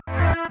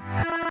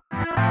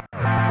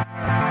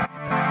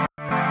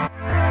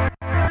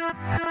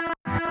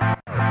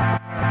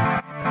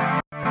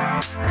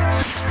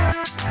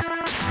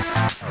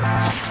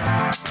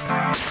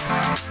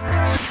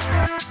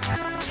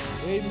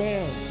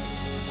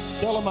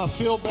Tell them I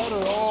feel better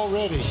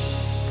already.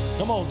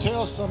 Come on,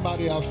 tell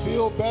somebody I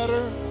feel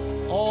better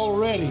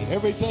already.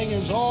 Everything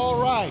is all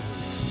right.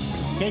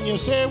 Can you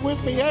say it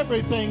with me?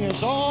 Everything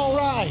is all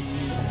right.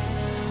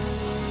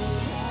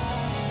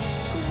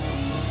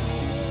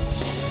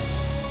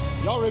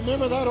 Y'all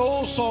remember that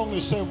old song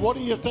that said, what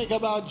do you think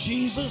about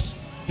Jesus?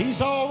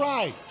 He's all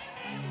right.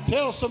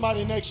 Tell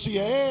somebody next to you,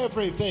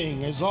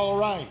 everything is all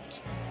right.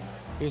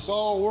 It's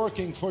all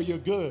working for your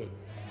good.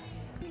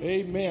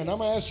 Amen. I'm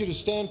going to ask you to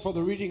stand for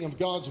the reading of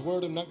God's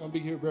word. I'm not going to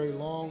be here very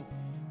long.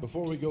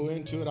 Before we go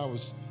into it, I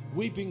was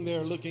weeping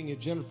there looking at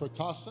Jennifer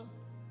Casa.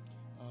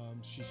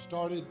 She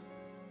started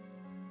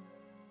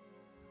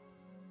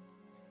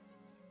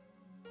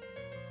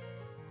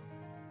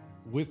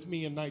with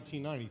me in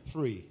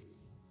 1993,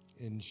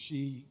 and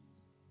she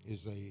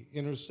is an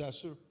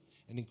intercessor,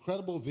 an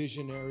incredible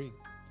visionary,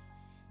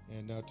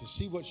 and to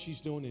see what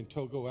she's doing in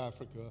Togo,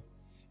 Africa,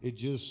 it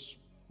just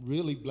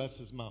really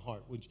blesses my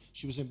heart. When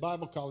she was in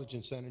Bible college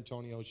in San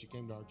Antonio, she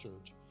came to our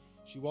church.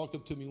 She walked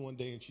up to me one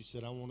day and she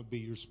said, I want to be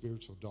your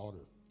spiritual daughter.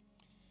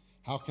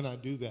 How can I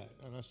do that?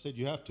 And I said,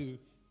 you have to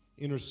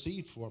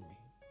intercede for me.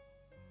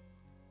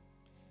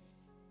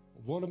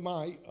 One of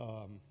my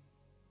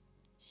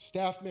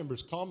staff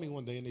members called me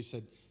one day and they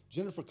said,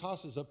 Jennifer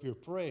Casa's up here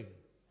praying.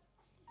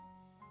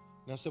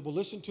 And I said, well,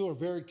 listen to her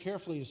very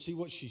carefully and see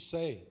what she's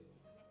saying.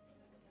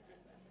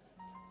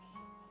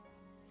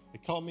 They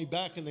called me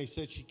back and they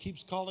said, she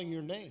keeps calling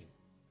your name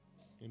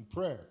in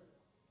prayer.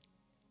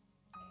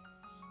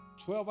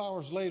 12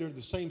 hours later,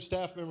 the same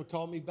staff member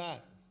called me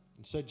back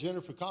and said,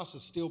 Jennifer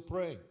Casa's still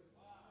praying.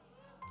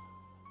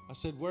 I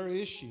said, where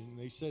is she? And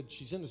they said,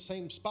 she's in the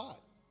same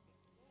spot.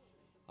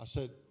 I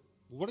said,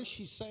 what is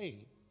she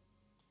saying?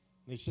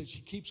 And they said, she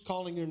keeps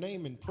calling your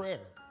name in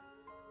prayer.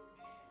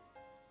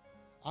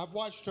 I've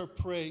watched her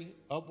pray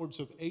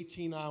upwards of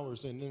 18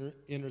 hours in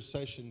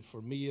intercession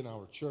for me and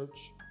our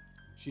church.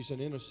 She's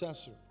an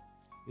intercessor.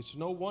 It's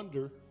no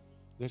wonder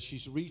that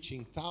she's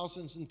reaching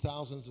thousands and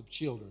thousands of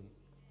children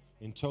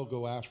in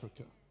Togo,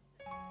 Africa.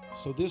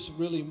 So this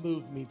really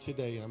moved me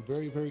today. I'm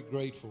very, very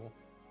grateful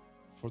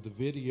for the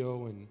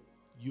video and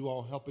you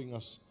all helping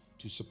us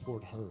to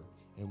support her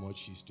and what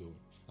she's doing.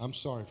 I'm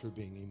sorry for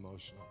being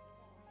emotional.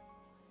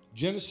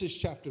 Genesis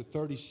chapter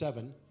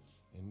 37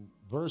 and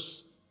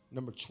verse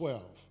number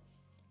 12.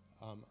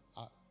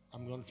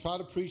 I'm going to try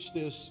to preach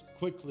this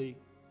quickly,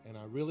 and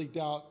I really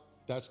doubt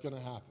that's going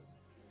to happen.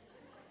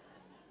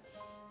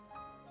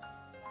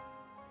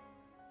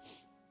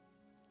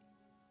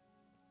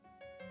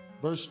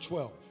 Verse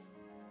 12.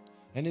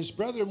 And his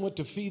brethren went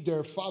to feed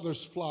their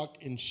father's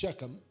flock in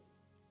Shechem.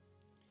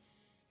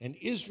 And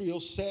Israel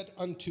said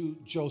unto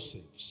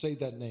Joseph, say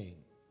that name,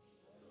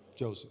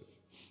 Joseph,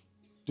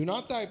 do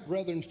not thy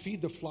brethren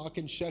feed the flock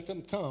in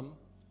Shechem? Come,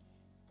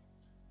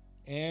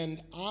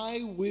 and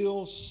I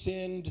will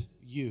send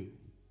you.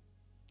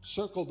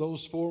 Circle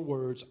those 4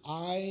 words.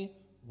 I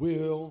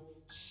will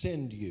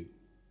send you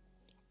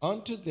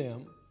unto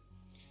them.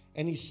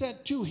 And he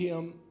said to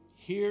him,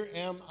 here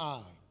am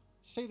I.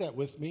 Say that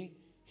with me.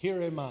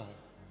 Here am I.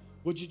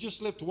 Would you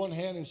just lift one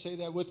hand and say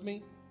that with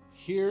me?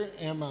 Here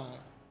am I.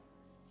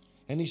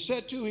 And he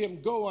said to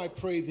him, go, I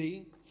pray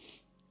thee,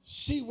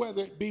 see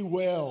whether it be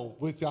well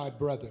with thy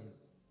brethren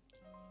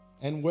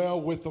and well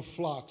with the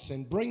flocks,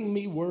 and bring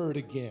me word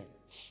again.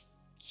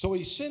 So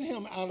he sent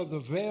him out of the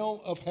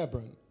vale of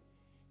Hebron,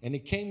 and he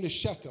came to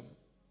Shechem.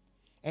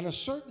 And a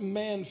certain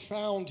man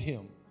found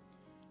him,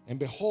 and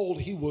behold,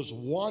 he was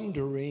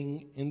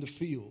wandering in the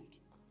field.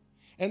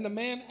 And the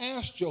man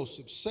asked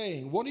Joseph,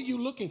 saying, what are you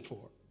looking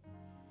for?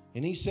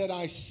 And he said,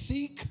 I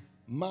seek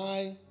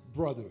my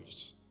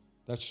brothers.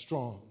 That's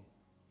strong.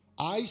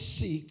 I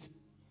seek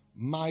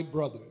my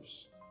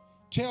brothers.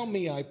 Tell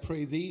me, I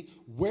pray thee,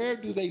 where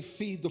do they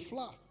feed the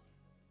flock?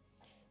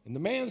 And the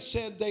man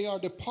said, they are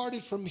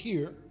departed from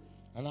here,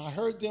 and I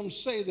heard them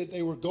say that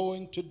they were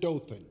going to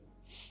Dothan.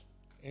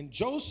 And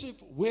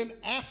Joseph went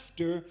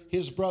after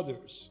his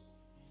brothers,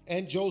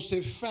 and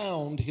Joseph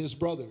found his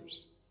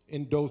brothers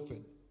in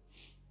Dothan.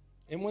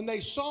 And when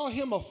they saw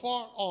him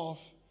afar off,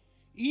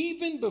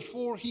 even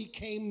before he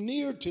came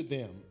near to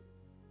them,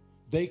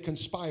 they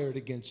conspired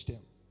against him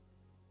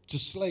to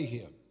slay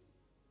him.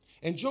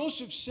 And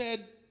Joseph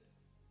said,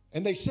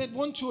 and they said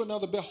one to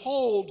another,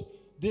 behold,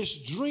 this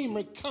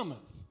dreamer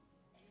cometh.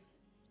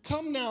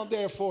 Come now,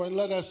 therefore, and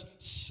let us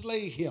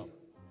slay him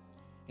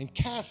and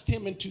cast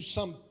him into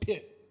some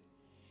pit.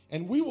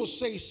 And we will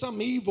say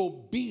some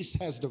evil beast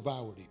has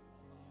devoured him.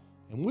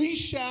 And we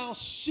shall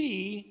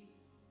see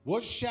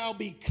what shall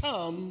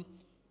become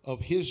of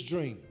his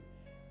dream.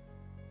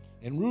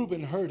 And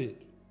Reuben heard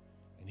it,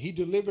 and he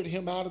delivered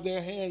him out of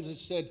their hands and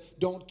said,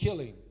 don't kill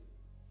him.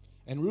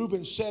 And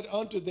Reuben said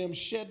unto them,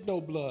 shed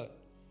no blood,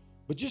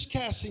 but just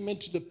cast him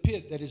into the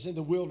pit that is in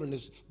the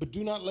wilderness, but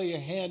do not lay a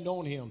hand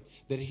on him,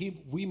 that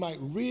we might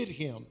rid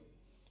him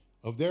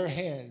of their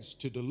hands,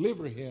 to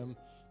deliver him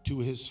to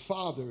his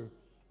father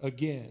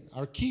again.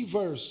 Our key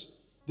verse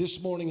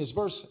this morning is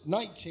verse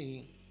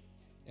 19.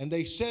 And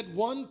they said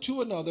one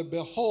to another,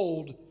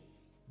 behold,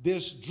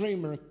 this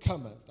dreamer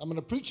cometh. I'm going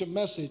to preach a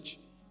message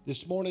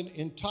this morning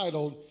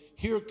entitled,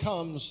 Here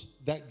Comes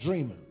That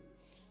Dreamer.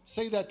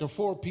 Say that to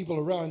 4 people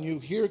around you.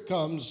 Here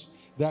comes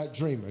that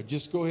dreamer.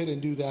 Just go ahead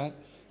and do that.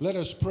 Let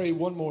us pray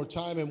one more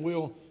time and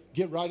we'll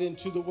get right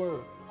into the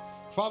word.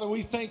 Father,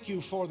 we thank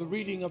you for the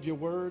reading of your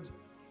word.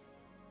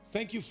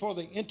 Thank you for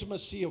the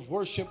intimacy of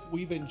worship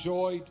we've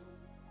enjoyed,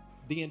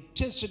 the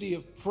intensity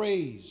of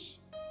praise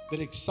that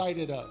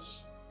excited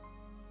us.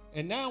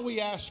 And now we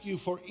ask you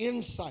for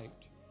insight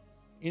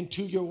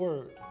into your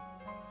word.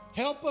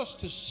 Help us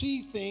to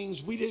see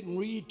things we didn't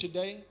read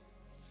today.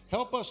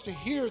 Help us to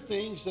hear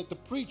things that the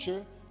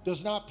preacher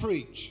does not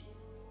preach.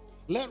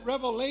 Let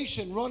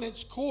revelation run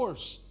its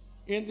course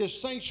in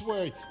this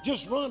sanctuary.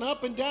 Just run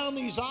up and down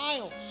these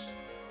aisles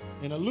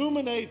and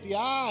illuminate the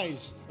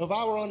eyes of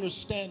our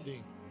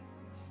understanding.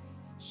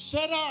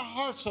 Set our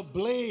hearts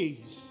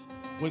ablaze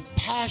with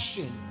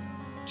passion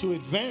to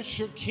advance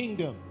your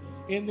kingdom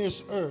in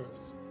this earth.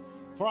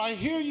 For I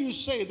hear you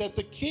say that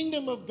the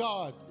kingdom of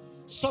God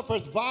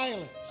suffereth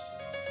violence,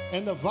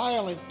 and the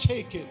violent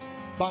take it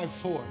by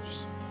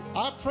force.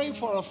 I pray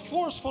for a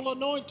forceful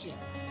anointing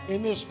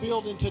in this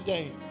building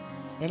today.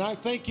 And I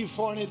thank you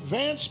for an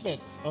advancement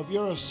of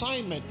your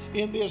assignment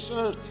in this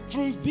earth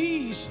through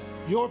these,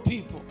 your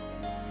people.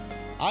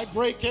 I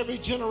break every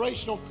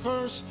generational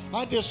curse.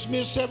 I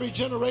dismiss every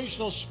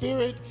generational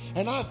spirit.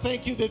 And I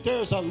thank you that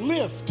there's a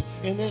lift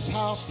in this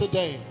house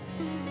today.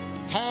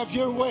 Have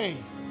your way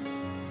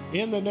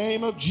in the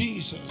name of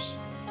Jesus.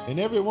 And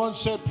everyone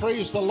said,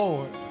 praise the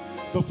Lord.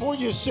 Before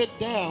you sit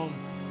down,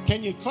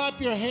 can you clap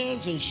your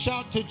hands and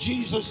shout to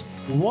Jesus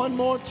one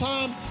more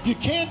time? You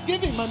can't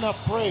give him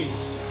enough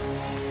praise.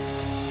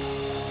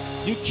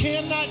 You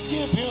cannot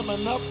give him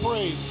enough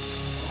praise.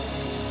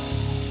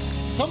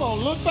 Come on,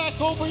 look back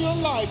over your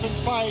life and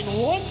find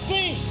one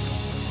thing.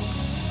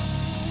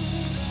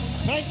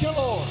 Thank you,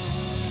 Lord.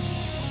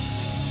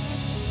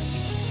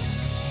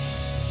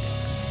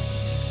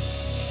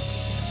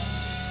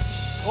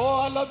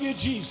 Oh, I love you,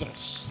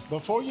 Jesus.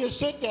 Before you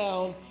sit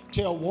down,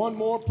 tell one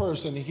more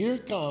person, here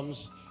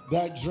comes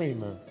that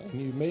dreamer.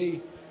 And you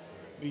may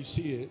be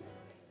seated.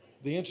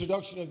 The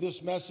introduction of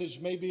this message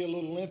may be a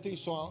little lengthy,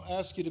 so I'll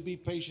ask you to be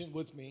patient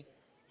with me.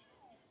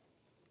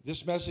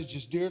 This message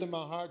is dear to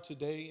my heart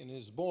today and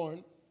is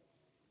born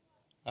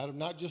out of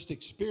not just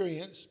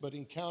experience, but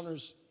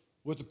encounters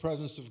with the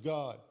presence of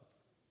God.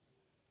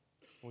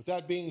 With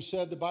that being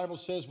said, the Bible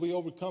says we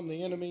overcome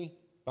the enemy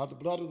by the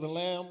blood of the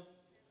Lamb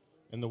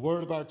and the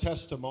word of our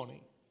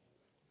testimony.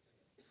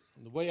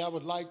 And the way I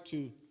would like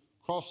to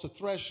cross the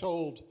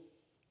threshold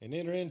and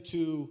enter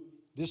into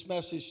this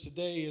message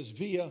today is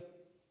via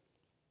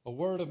a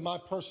word of my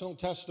personal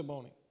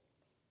testimony.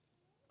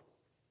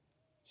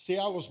 See,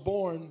 I was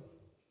born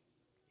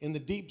in the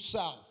deep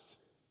South.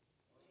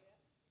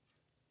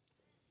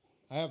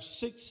 I have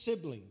 6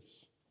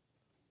 siblings,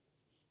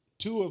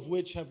 2 of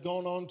which have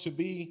gone on to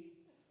be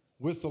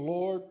with the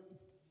Lord,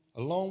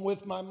 along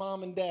with my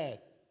mom and dad.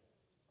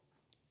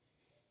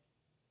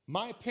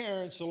 My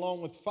parents,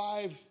 along with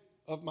 5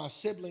 of my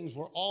siblings,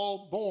 were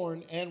all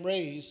born and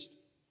raised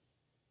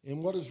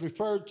in what is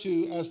referred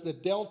to as the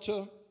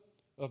Delta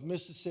of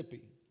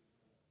Mississippi.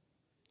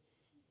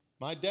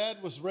 My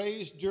dad was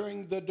raised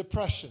during the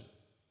Depression.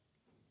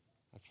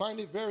 I find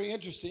it very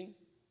interesting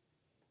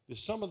that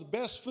some of the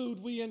best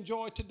food we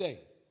enjoy today,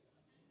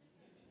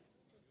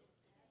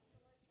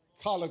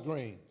 collard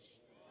greens.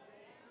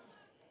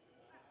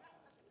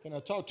 Can I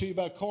talk to you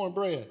about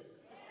cornbread?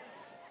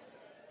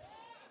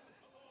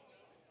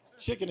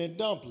 Chicken and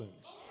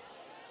dumplings.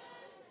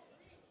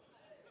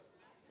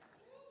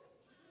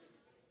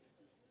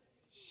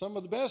 Some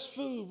of the best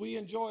food we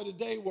enjoy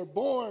today were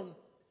born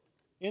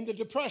in the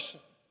Depression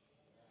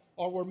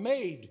or were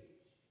made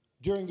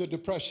during the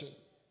Depression.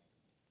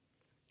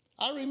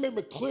 I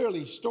remember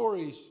clearly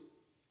stories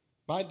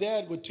my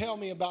dad would tell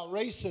me about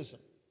racism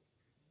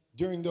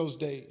during those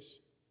days.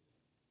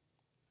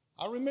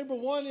 I remember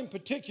one in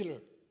particular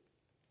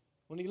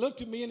when he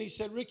looked at me and he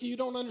said, Ricky, you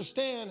don't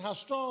understand how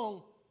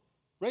strong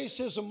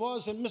racism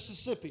was in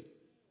Mississippi.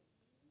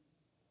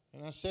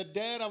 And I said,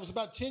 Dad, I was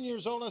about 10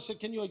 years old. I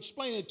said, can you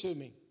explain it to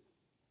me?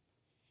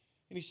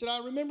 And he said,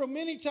 I remember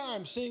many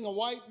times seeing a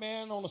white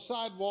man on a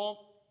sidewalk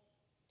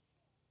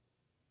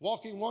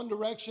walking one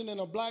direction and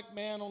a black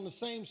man on the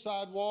same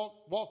sidewalk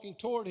walking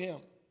toward him.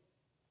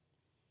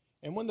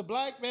 And when the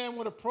black man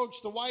would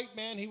approach the white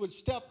man, he would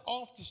step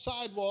off the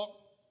sidewalk,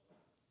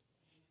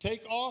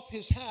 take off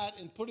his hat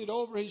and put it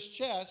over his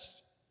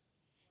chest,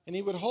 and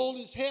he would hold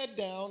his head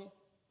down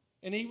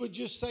and he would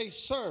just say,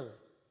 sir,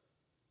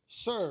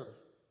 sir,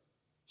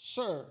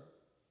 sir,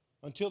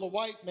 until the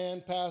white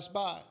man passed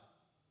by.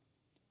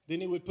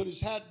 Then he would put his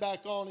hat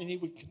back on and he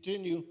would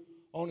continue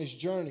on his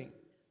journey.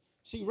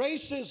 See,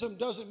 racism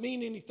doesn't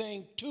mean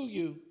anything to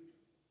you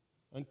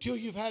until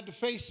you've had to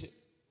face it.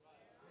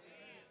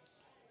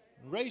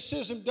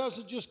 Racism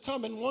doesn't just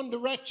come in one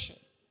direction.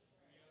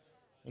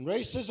 And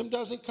racism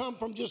doesn't come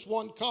from just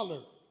one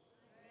color.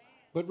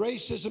 But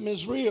racism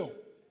is real.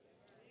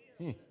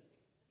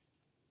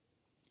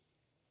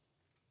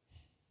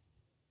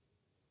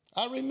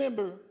 I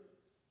remember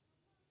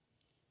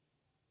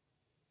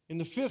in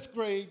the 5th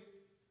grade,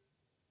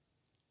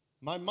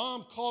 my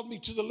mom called me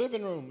to the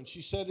living room and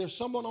she said, there's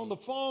someone on the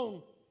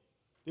phone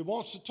that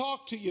wants to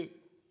talk to you.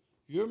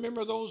 You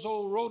remember those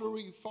old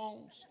rotary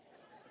phones?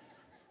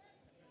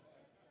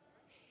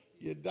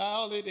 You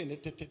dialed it and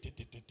it.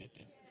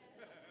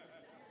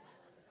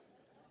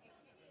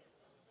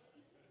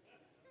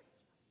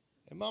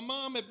 And my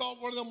mom had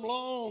bought one of them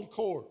long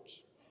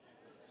cords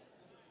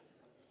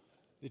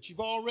that you've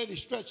already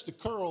stretched the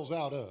curls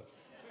out of.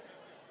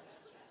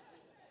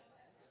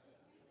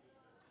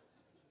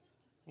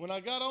 When I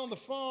got on the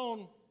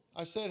phone,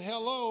 I said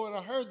hello, and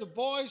I heard the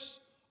voice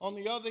on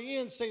the other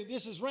end say,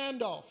 this is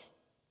Randolph.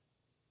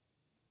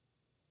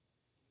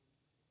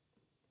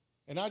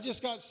 And I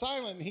just got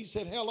silent, and he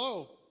said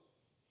hello,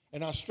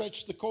 and I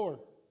stretched the cord.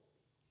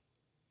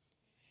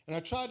 And I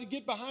tried to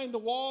get behind the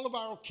wall of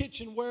our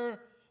kitchen where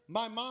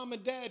my mom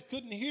and dad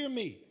couldn't hear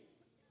me,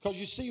 because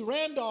you see,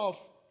 Randolph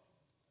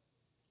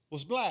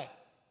was black.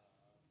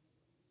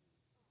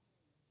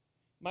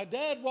 My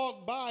dad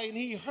walked by, and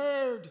he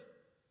heard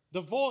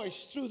the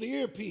voice through the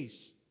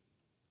earpiece.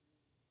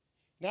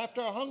 And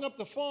after I hung up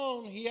the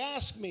phone, he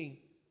asked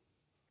me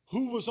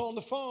who was on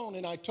the phone,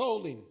 and I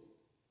told him.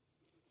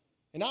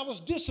 And I was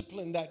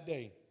disciplined that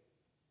day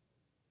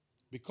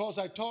because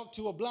I talked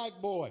to a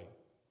black boy.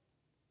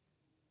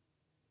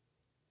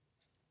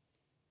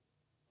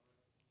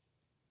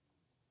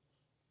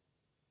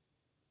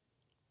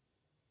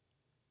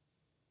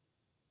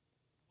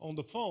 On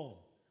the phone.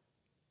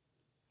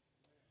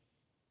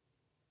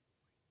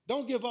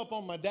 Don't give up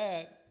on my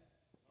dad.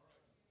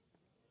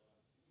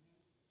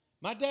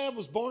 My dad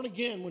was born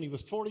again when he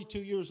was 42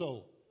 years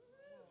old.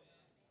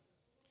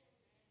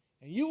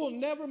 And you will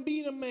never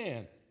meet a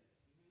man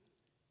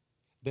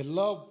that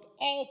loved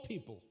all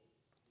people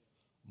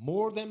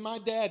more than my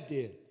dad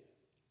did.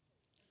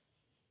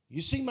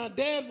 You see, my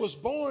dad was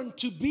born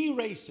to be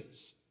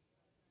racist.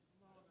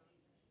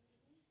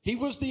 He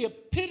was the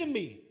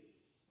epitome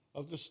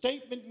of the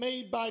statement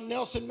made by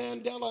Nelson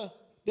Mandela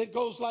that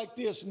goes like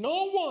this: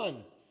 no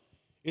one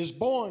is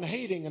born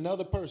hating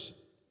another person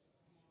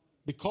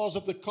because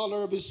of the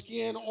color of his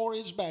skin or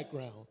his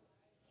background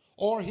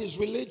or his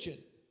religion.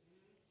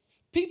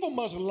 People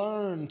must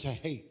learn to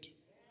hate.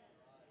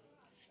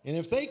 And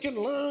if they can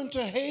learn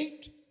to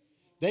hate,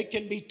 they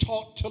can be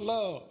taught to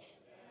love.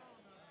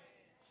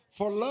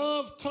 For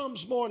love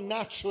comes more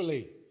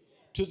naturally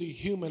to the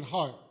human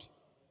heart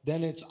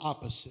than its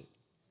opposite.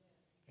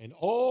 And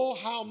oh,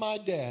 how my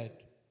dad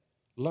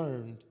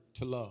learned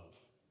to love.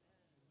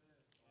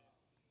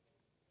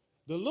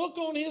 The look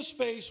on his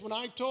face when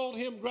I told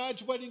him,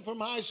 graduating from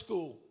high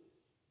school,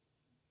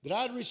 that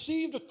I'd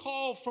received a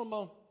call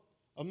from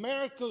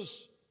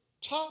America's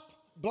top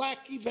black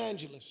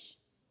evangelist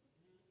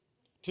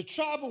to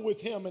travel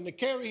with him and to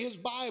carry his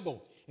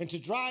Bible and to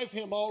drive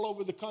him all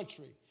over the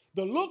country.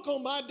 The look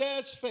on my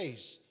dad's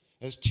face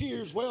as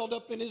tears welled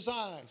up in his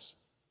eyes.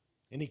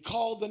 And he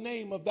called the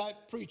name of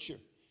that preacher.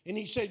 And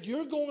he said,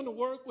 you're going to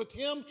work with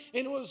him?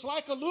 And it was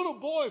like a little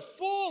boy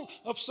full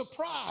of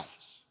surprise.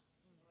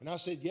 And I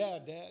said, yeah,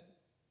 Dad.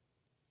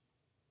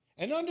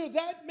 And under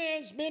that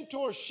man's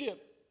mentorship,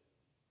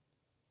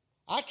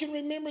 I can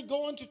remember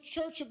going to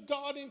Church of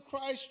God in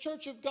Christ,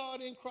 Church of God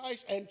in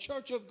Christ, and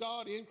Church of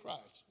God in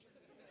Christ.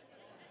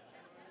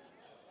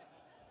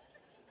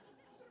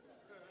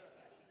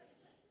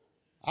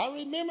 I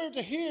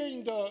remember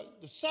hearing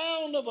the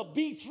sound of a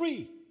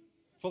B3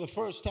 for the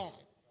first time.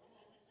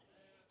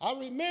 I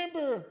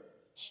remember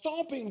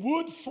stomping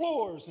wood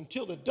floors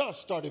until the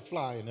dust started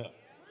flying up.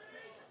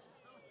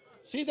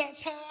 See,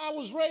 that's how I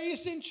was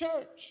raised in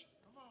church.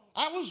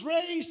 I was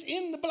raised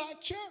in the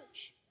black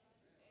church,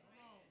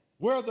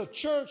 where the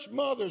church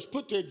mothers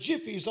put their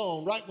jiffies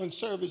on right when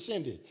service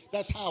ended.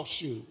 That's house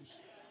shoes.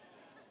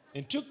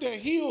 And took their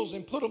heels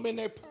and put them in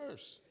their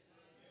purse.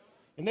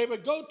 And they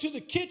would go to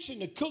the kitchen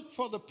to cook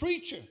for the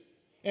preacher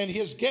and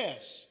his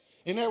guests.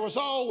 And there was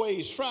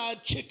always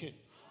fried chicken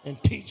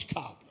and peach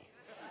cobbler.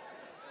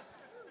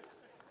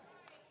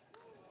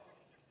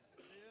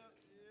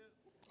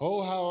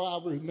 Oh, how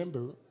I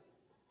remember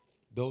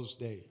those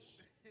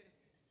days.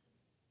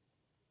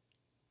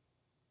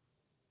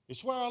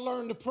 It's where I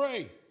learned to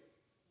pray.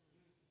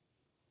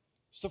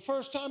 It's the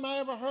first time I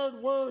ever heard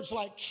words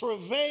like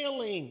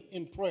travailing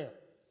in prayer,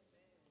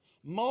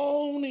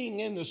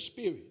 moaning in the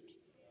spirit.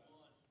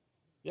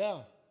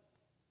 Yeah.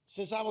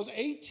 Since I was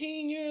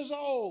 18 years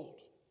old,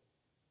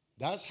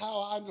 that's how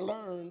I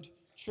learned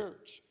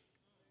church.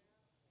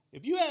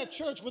 If you had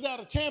church without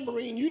a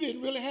tambourine, you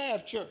didn't really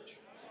have church.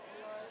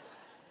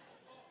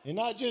 And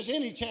not just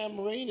any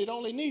tambourine, it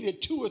only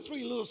needed 2 or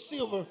 3 little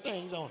silver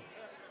things on it.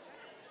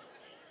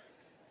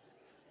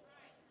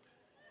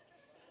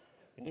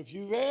 And if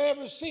you've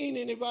ever seen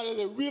anybody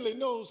that really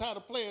knows how to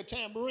play a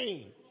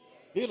tambourine,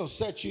 it'll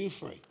set you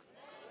free.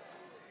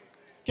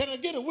 Can I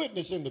get a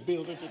witness in the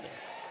building today?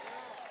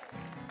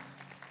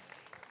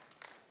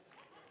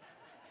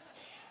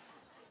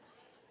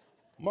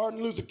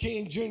 Martin Luther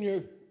King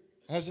Jr.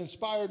 has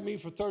inspired me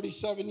for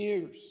 37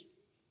 years.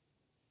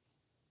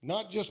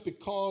 not just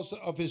because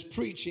of his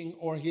preaching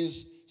or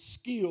his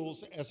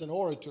skills as an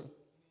orator,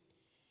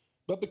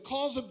 but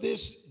because of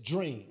this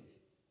dream.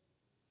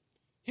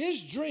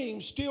 His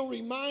dream still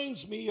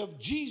reminds me of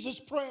Jesus'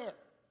 prayer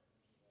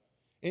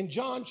in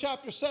John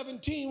chapter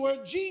 17,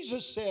 where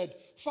Jesus said,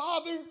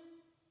 Father,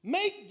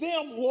 make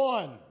them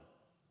one,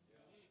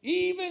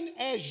 even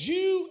as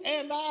you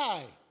and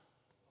I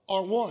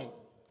are one.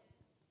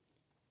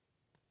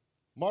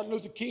 Martin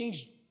Luther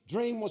King's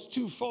dream was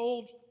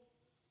twofold.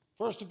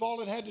 First of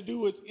all, it had to do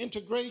with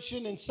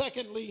integration, and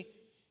secondly,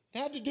 it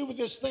had to do with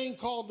this thing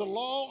called the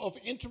law of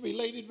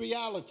interrelated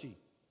reality.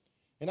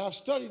 And I've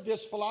studied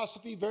this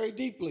philosophy very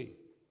deeply.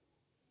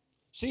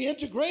 See,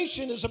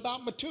 integration is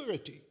about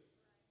maturity.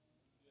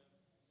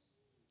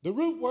 The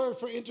root word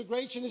for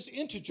integration is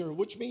integer,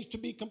 which means to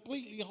be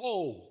completely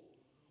whole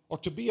or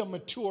to be a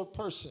mature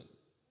person.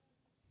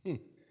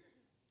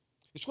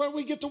 It's where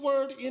we get the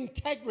word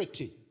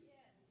integrity.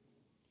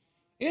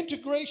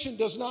 Integration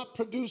does not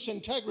produce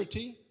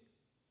integrity.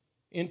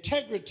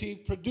 Integrity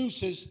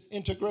produces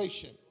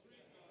integration.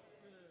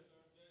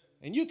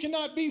 And you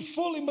cannot be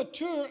fully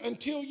mature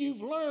until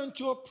you've learned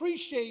to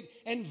appreciate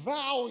and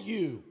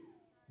value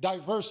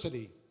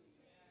diversity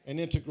and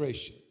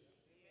integration.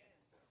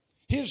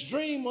 His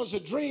dream was a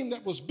dream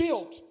that was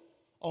built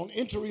on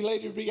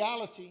interrelated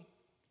reality.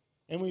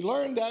 And we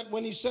learned that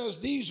when he says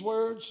these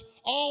words,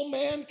 all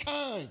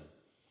mankind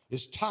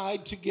is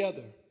tied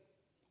together.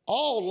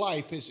 All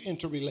life is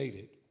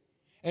interrelated.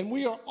 And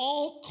we are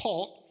all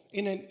caught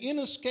in an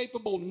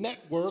inescapable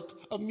network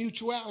of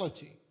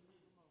mutuality.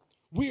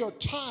 We are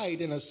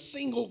tied in a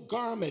single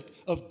garment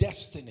of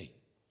destiny.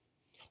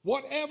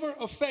 Whatever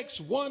affects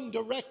one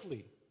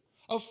directly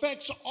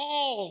affects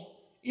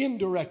all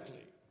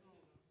indirectly.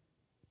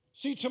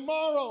 See,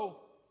 tomorrow,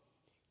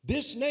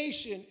 this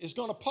nation is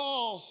going to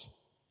pause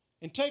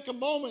and take a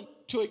moment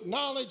to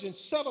acknowledge and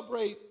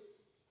celebrate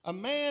a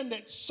man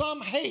that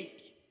some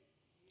hate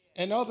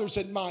and others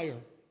admire.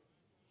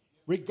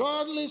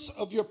 Regardless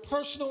of your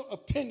personal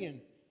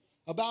opinion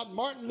about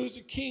Martin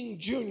Luther King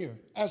Jr.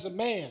 as a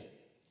man,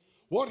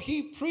 what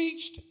he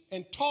preached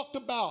and talked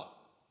about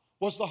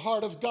was the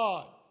heart of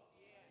God.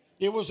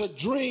 It was a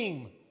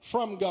dream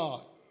from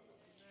God.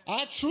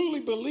 I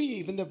truly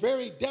believe in the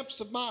very depths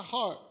of my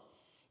heart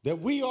that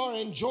we are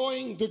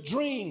enjoying the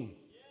dream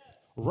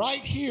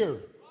right here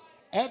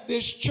at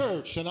this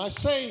church. And I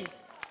say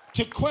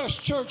to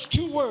Quest Church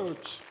 2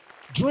 words,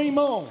 dream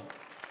on.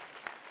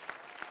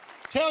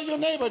 Tell your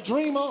neighbor,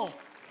 dream on.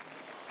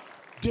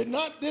 Did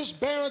not this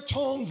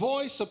baritone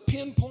voice of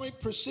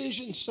pinpoint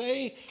precision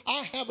say,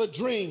 I have a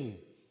dream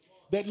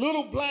that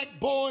little black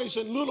boys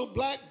and little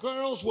black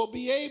girls will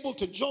be able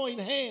to join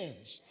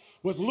hands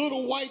with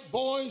little white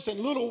boys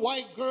and little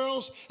white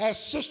girls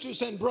as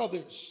sisters and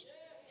brothers?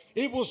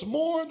 It was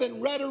more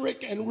than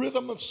rhetoric and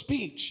rhythm of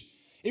speech.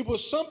 It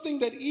was something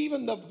that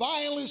even the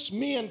vilest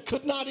men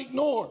could not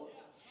ignore.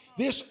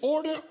 This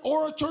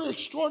orator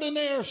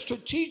extraordinaire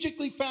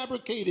strategically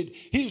fabricated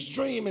his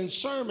dream in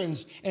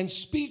sermons and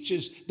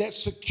speeches that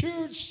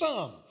secured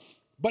some,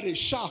 but it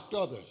shocked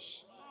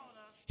others.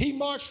 He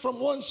marched from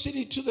one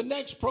city to the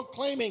next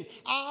proclaiming,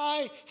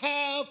 I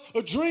have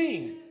a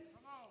dream,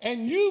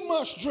 and you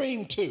must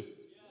dream too.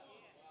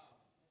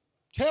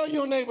 Tell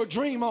your neighbor,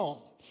 dream on.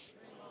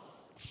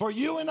 For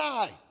you and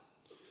I,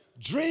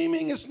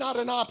 dreaming is not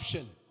an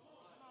option,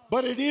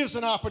 but it is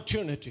an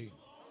opportunity.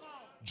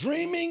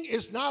 Dreaming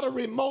is not a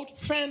remote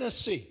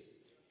fantasy.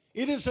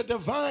 It is a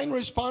divine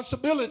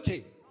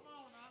responsibility.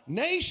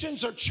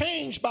 Nations are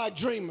changed by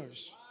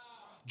dreamers.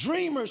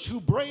 Dreamers who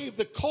brave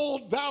the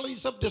cold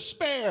valleys of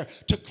despair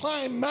to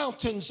climb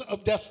mountains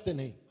of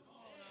destiny.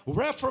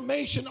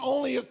 Reformation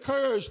only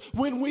occurs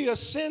when we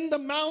ascend the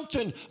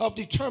mountain of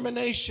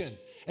determination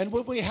and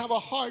when we have a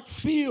heart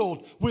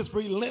filled with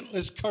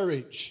relentless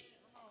courage.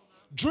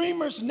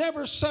 Dreamers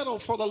never settle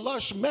for the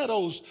lush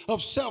meadows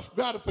of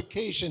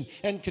self-gratification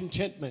and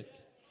contentment.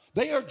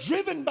 They are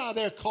driven by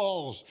their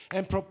calls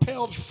and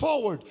propelled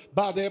forward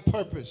by their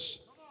purpose.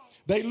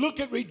 They look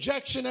at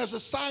rejection as a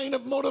sign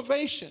of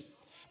motivation.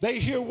 They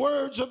hear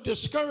words of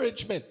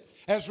discouragement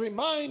as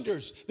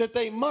reminders that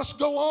they must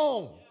go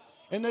on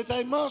and that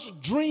they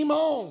must dream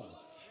on.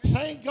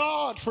 Thank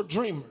God for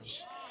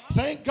dreamers.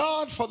 Thank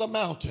God for the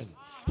mountain.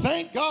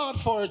 Thank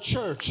God for a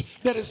church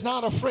that is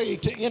not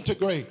afraid to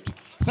integrate.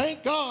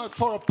 Thank God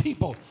for a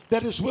people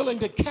that is willing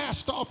to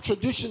cast off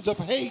traditions of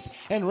hate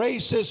and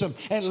racism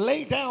and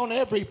lay down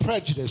every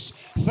prejudice.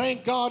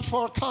 Thank God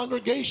for a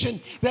congregation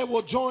that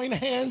will join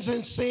hands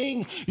and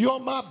sing, you're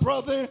my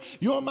brother,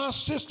 you're my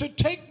sister,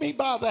 take me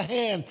by the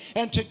hand,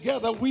 and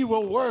together we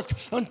will work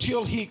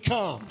until he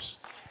comes.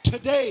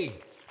 Today,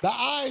 the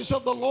eyes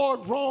of the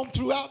Lord roam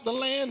throughout the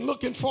land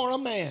looking for a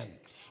man,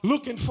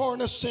 looking for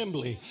an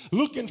assembly,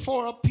 looking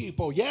for a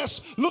people,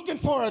 yes, looking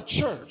for a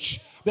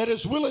church that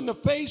is willing to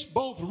face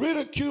both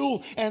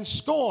ridicule and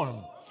scorn.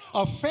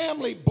 A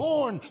family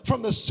born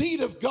from the seed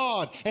of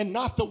God and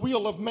not the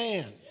will of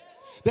man.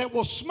 That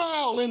will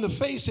smile in the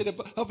face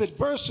of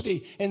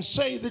adversity and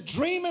say, the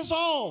dream is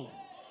on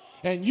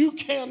and you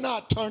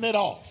cannot turn it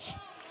off.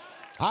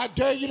 I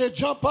dare you to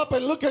jump up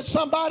and look at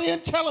somebody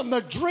and tell them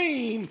the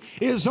dream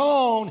is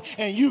on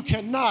and you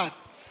cannot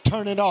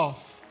turn it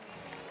off.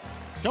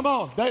 Come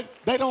on,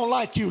 they don't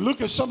like you.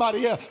 Look at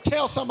somebody else.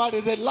 Tell somebody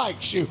that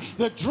likes you.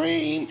 The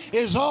dream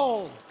is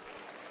on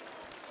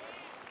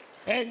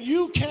and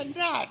you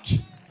cannot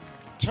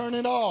turn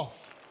it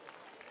off.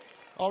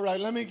 All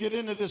right, let me get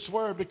into this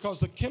word, because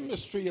the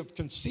chemistry of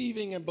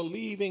conceiving and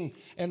believing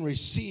and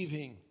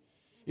receiving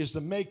is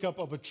the makeup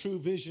of a true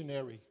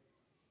visionary.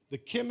 The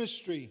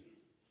chemistry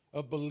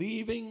of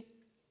believing,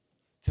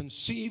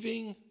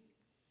 conceiving,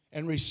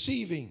 and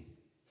receiving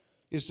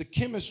is the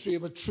chemistry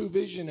of a true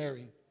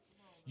visionary.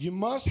 You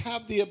must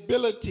have the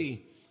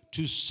ability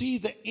to see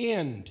the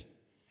end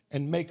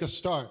and make a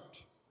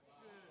start.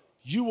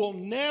 You will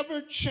never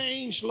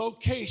change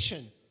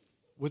location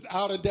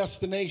without a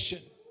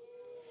destination.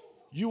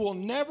 You will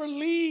never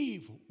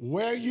leave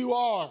where you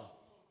are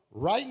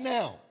right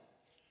now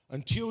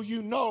until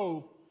you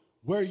know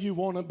where you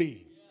want to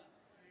be.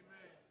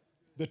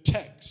 The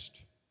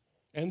text.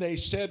 And they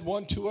said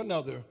one to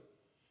another,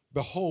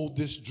 behold,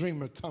 this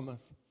dreamer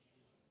cometh.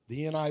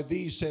 The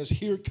NIV says,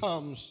 here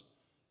comes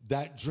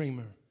that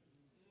dreamer.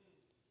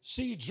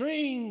 See,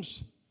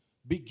 dreams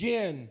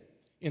begin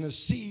in a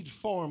seed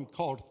form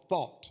called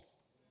thought.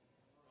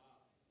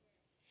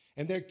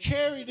 And they're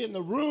carried in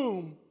the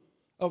room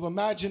of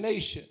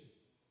imagination.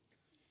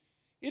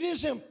 It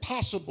is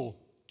impossible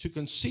to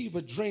conceive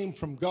a dream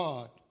from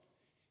God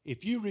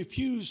if you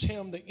refuse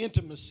him the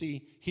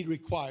intimacy he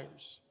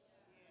requires.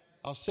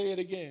 I'll say it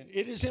again.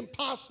 It is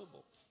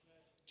impossible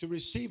to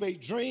receive a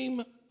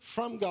dream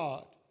from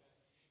God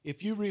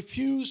if you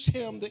refuse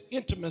him the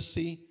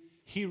intimacy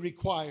he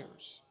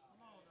requires.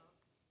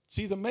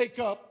 See, the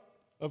makeup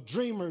of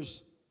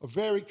dreamers are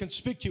very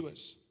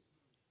conspicuous.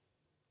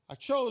 I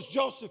chose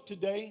Joseph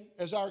today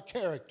as our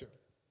character.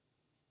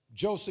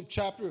 Genesis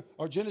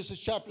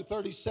chapter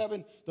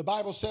 37, the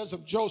Bible says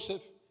of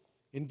Joseph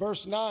in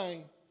verse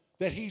 9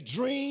 that he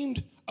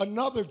dreamed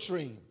another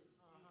dream.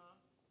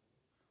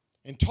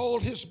 And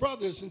told his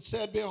brothers and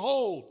said,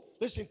 behold,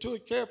 listen to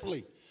it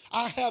carefully,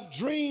 I have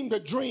dreamed a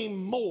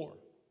dream more.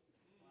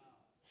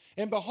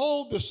 And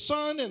behold, the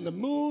sun and the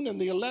moon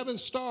and the 11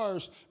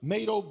 stars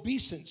made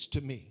obeisance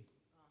to me.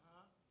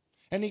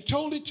 And he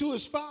told it to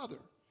his father,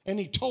 and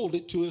he told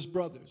it to his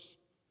brothers.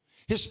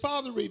 His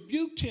father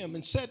rebuked him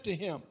and said to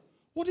him,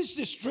 what is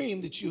this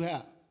dream that you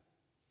have?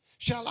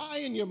 Shall I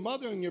and your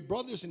mother and your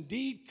brothers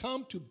indeed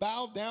come to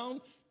bow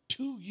down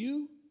to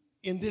you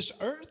in this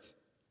earth?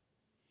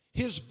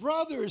 His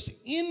brothers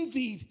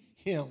envied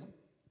him.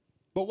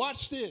 But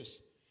watch this.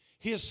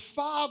 His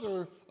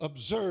father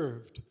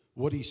observed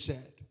what he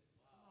said.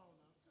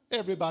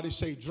 Everybody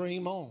say,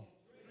 dream on.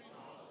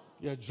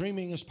 Yeah,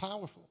 dreaming is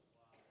powerful.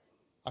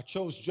 I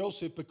chose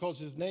Joseph because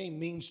his name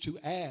means to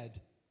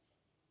add.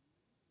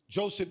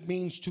 Joseph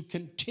means to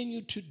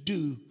continue to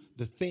do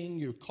the thing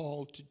you're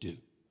called to do.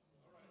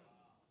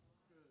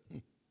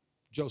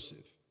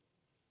 Joseph.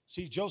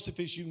 See, Joseph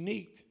is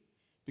unique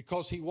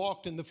because he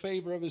walked in the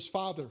favor of his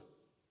father.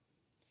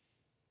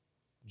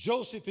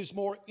 Joseph is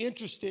more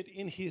interested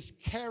in his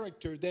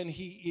character than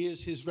he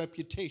is his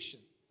reputation.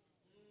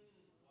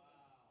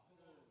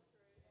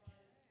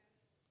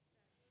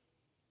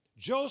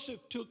 Joseph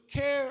took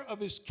care of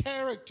his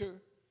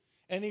character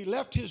and he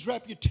left his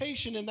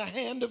reputation in the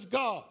hand of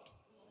God.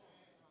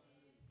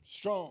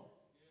 Strong.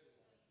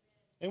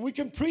 And we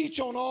can preach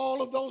on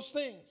all of those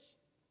things.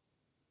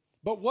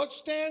 But what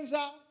stands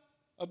out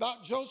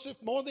about Joseph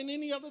more than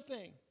any other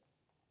thing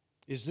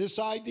is this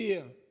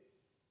idea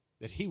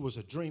that he was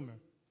a dreamer.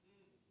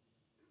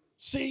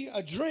 See,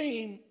 a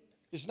dream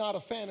is not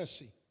a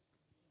fantasy.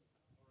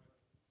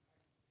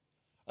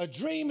 A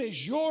dream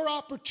is your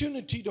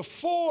opportunity to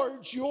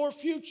forge your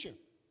future.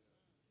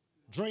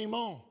 Dream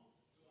on.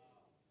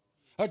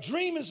 A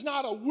dream is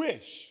not a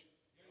wish.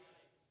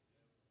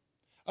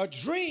 A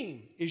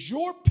dream is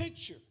your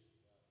picture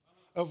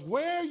of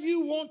where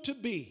you want to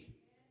be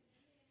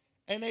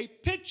and a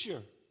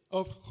picture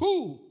of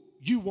who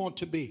you want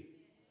to be.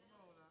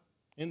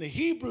 In the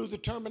Hebrew, the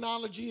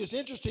terminology is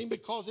interesting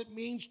because it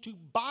means to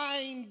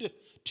bind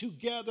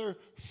together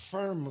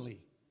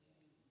firmly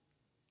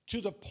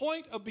to the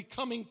point of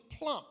becoming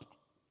plump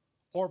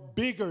or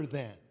bigger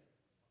than.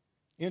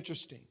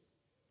 Interesting.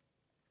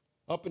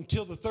 Up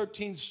until the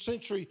 13th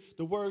century,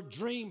 the word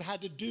dream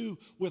had to do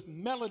with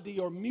melody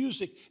or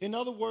music. In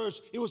other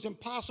words, it was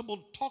impossible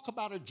to talk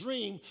about a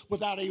dream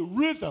without a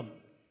rhythm,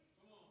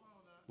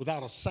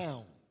 without a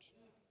sound.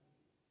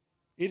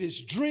 It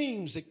is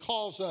dreams that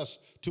cause us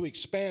to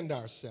expand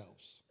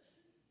ourselves.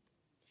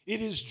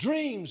 It is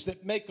dreams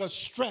that make us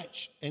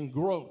stretch and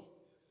grow.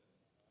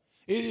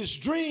 It is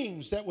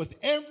dreams that with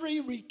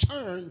every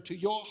return to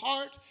your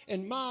heart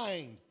and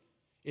mind,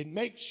 it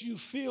makes you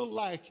feel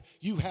like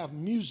you have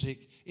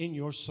music in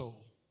your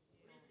soul.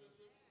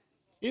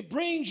 It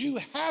brings you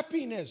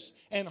happiness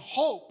and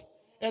hope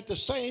at the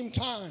same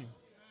time.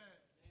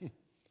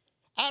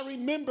 I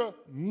remember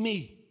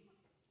me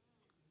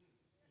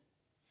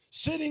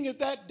sitting at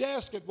that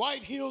desk at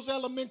White Hills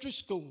Elementary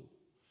School,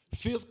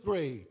 5th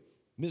grade,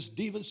 Miss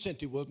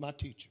Devincenti was my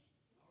teacher.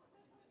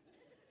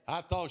 I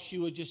thought she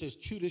was just as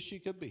cute as she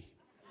could be.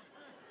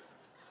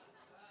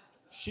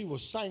 She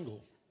was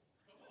single.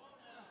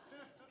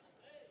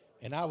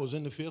 And I was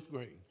in the 5th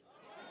grade.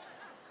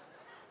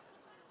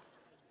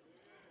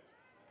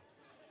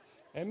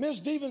 And Miss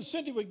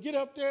Devincenti would get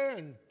up there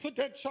and put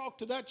that chalk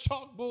to that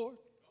chalkboard.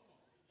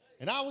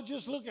 And I would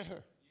just look at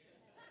her.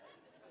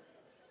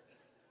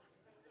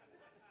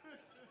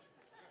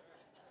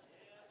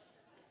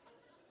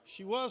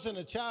 She wasn't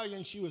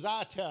Italian, she was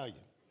Italian.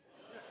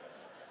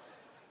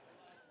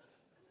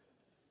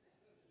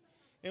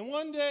 And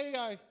one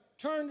day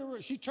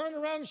she turned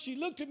around and she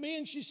looked at me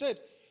and she said,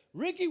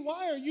 "Ricky,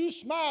 why are you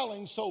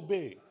smiling so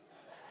big?"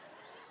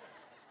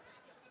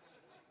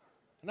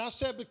 And I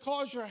said,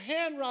 "Because your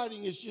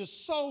handwriting is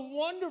just so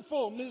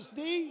wonderful, Miss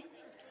D."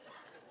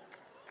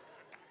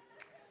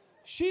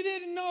 She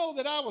didn't know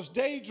that I was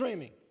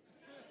daydreaming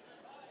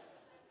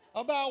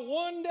about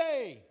one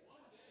day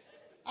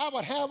I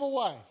would have a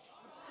wife.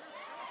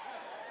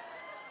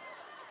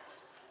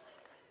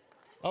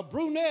 A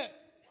brunette,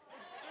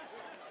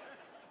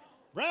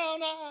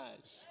 brown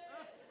eyes.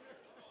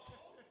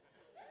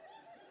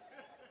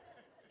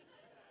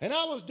 And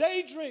I was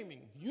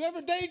daydreaming. You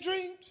ever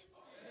daydreamed?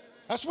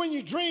 That's when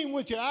you dream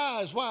with your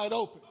eyes wide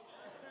open.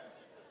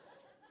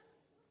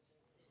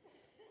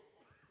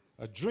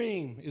 A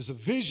dream is a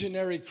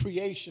visionary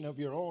creation of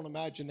your own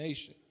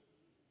imagination.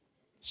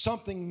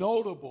 Something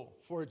notable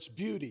for its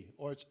beauty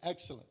or its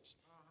excellence.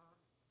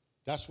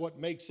 That's what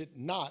makes it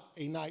not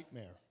a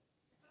nightmare.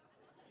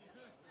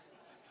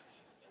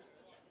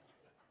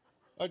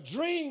 A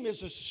dream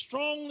is a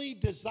strongly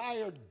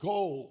desired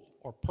goal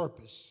or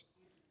purpose.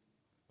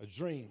 A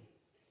dream.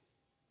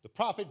 The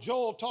prophet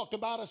Joel talked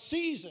about a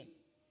season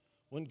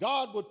when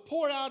God would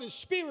pour out his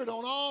spirit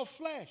on all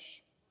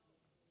flesh.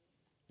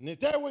 And that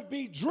there would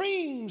be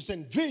dreams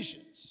and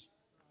visions.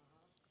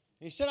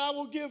 And he said, "I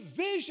will give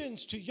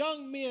visions to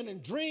young men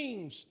and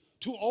dreams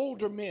to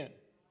older men."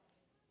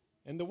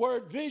 And the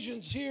word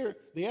visions here,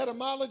 the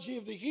etymology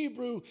of the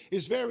Hebrew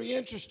is very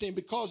interesting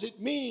because it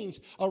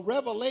means a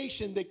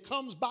revelation that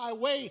comes by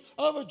way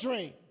of a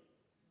dream.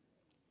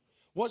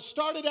 What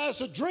started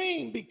as a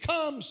dream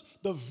becomes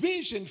the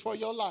vision for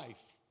your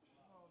life.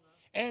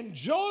 And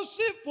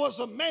Joseph was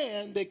a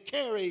man that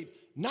carried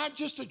not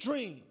just a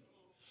dream,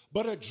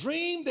 but a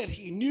dream that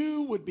he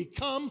knew would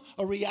become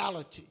a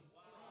reality.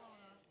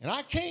 And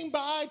I came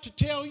by to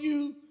tell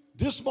you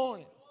this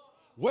morning,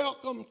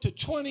 welcome to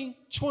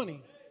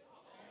 2020.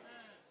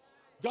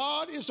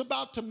 God is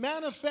about to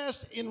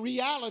manifest in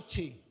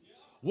reality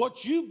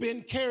what you've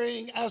been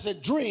carrying as a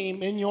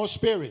dream in your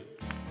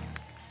spirit.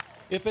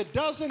 If it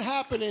doesn't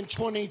happen in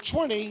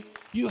 2020,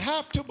 you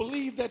have to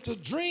believe that the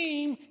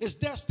dream is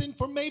destined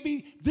for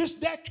maybe this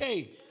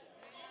decade.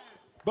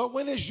 But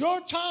when it's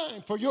your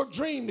time for your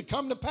dream to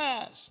come to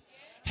pass,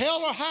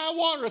 hell or high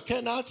water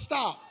cannot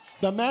stop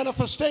the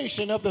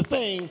manifestation of the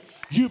thing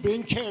you've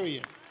been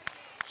carrying.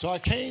 So I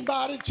came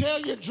by to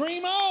tell you,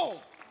 dream on.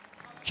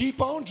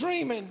 Keep on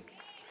dreaming.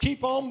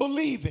 Keep on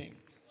believing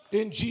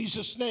in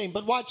Jesus' name.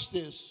 But watch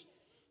this.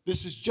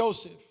 This is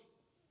Joseph.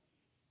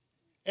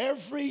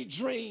 Every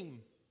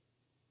dream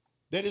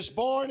that is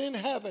born in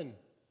heaven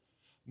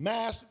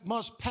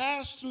must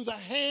pass through the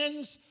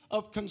hands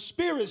of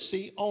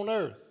conspiracy on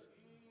earth.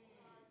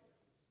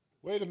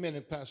 Wait a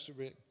minute, Pastor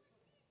Rick.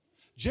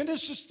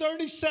 Genesis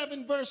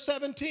 37, verse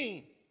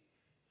 17.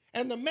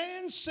 And the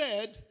man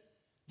said,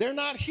 "They're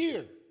not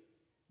here.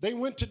 They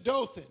went to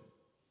Dothan."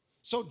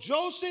 So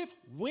Joseph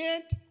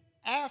went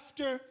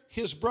after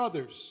his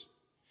brothers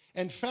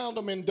and found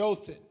them in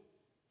Dothan.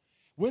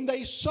 When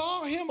they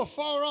saw him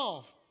afar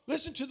off,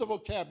 listen to the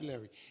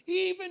vocabulary.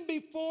 Even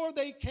before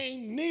they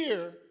came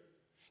near,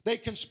 they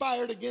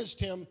conspired against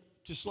him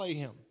to slay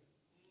him.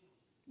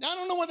 Now, I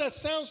don't know what that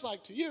sounds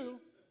like to you,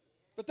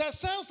 but that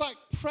sounds like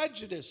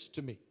prejudice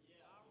to me.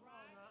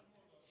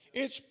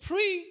 It's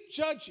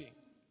prejudging.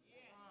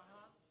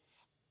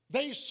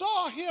 They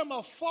saw him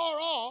afar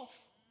off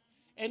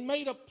and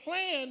made a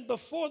plan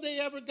before they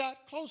ever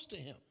got close to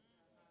him.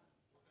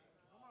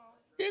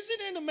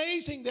 Isn't it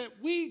amazing that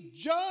we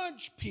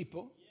judge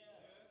people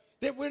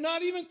that we're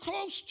not even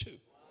close to?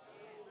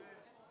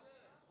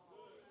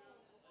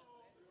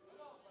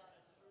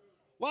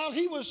 While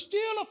he was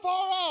still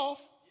afar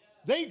off,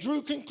 they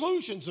drew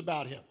conclusions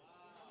about him.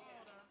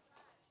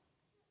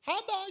 How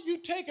about you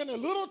taking a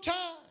little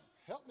time,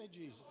 help me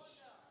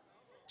Jesus,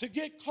 to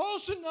get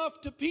close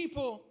enough to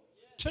people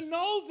to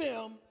know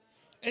them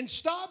and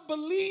stop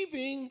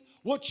believing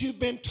what you've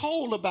been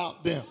told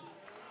about them.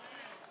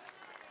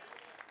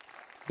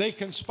 They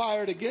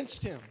conspired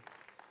against him.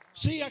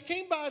 See, I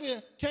came by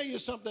to tell you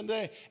something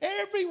today.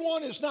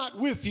 Everyone is not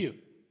with you.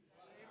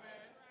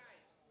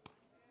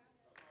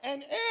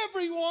 And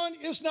everyone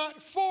is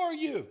not for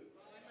you.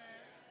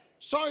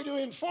 Sorry to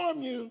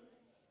inform you,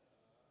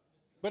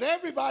 but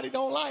everybody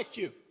don't like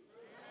you.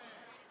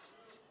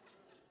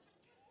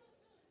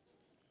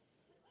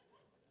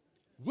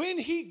 When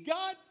he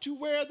got to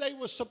where they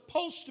were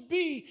supposed to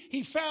be,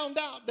 he found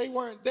out they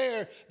weren't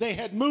there. They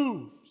had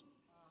moved.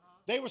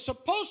 They were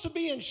supposed to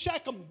be in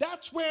Shechem.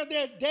 That's where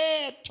their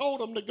dad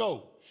told them to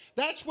go.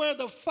 That's where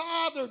the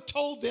father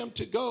told them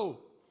to go.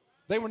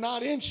 They were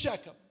not in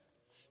Shechem.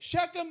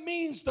 Shechem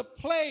means the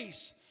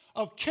place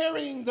of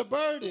carrying the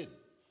burden.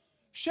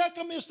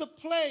 Shechem is the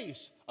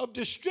place of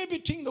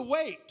distributing the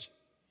weight.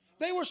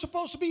 They were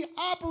supposed to be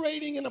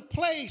operating in a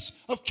place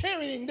of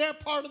carrying their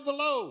part of the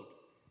load.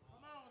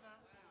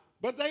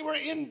 But they were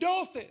in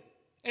Dothan.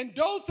 And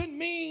Dothan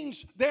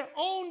means their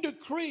own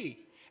decree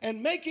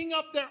and making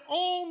up their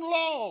own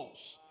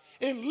laws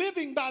and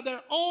living by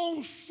their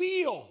own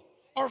feel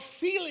or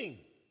feeling.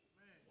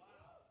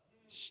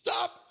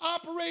 Stop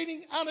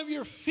operating out of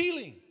your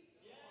feeling.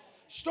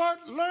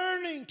 Start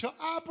learning to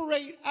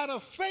operate out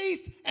of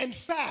faith and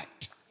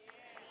fact.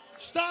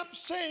 Stop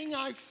saying,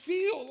 I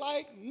feel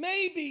like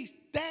maybe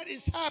that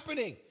is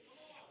happening.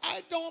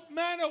 It don't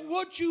matter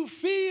what you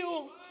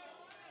feel.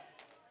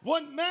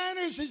 What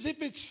matters is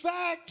if it's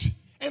fact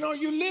and are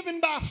you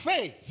living by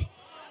faith.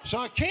 So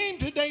I came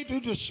today to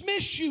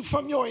dismiss you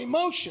from your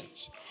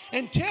emotions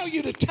and tell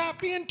you to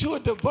tap into a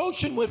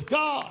devotion with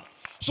God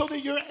so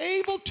that you're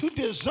able to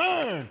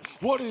discern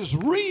what is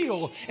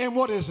real and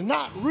what is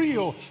not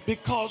real,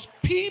 because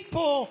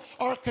people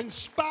are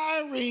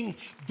conspiring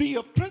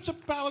via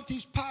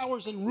principalities,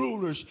 powers, and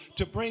rulers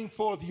to bring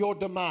forth your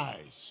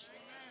demise.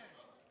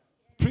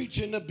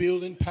 Preaching the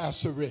building,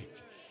 Pastor Rick.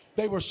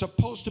 They were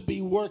supposed to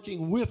be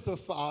working with the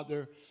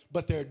Father,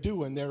 but they're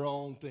doing their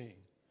own thing.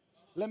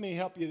 Let me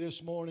help you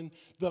this morning.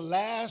 The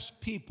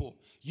last people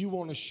you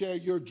want to share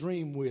your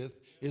dream with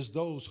is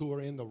those who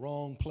are in the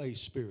wrong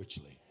place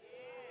spiritually.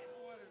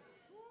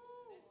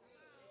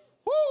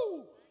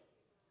 Woo!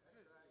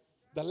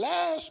 The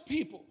last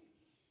people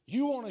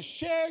you want to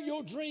share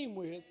your dream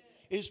with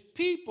is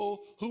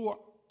people who are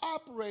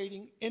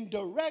operating in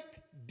direct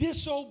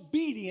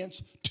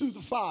disobedience to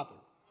the Father.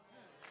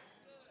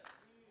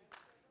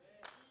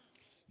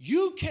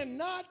 You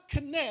cannot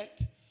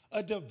connect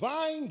a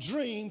divine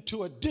dream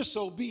to a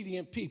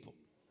disobedient people.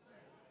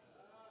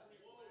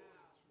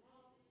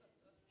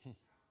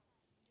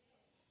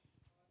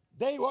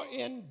 They were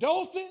in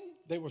Dothan.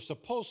 They were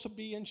supposed to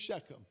be in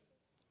Shechem.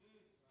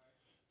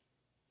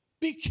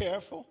 Be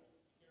careful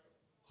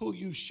who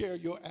you share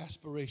your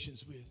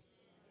aspirations with.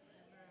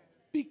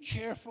 Be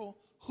careful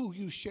who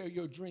you share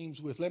your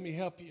dreams with. Let me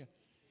help you.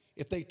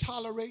 If they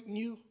tolerating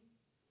you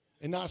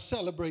and not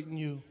celebrating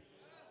you,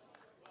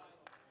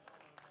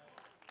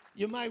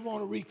 you might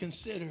want to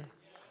reconsider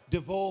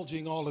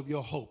divulging all of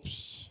your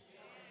hopes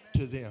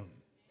to them.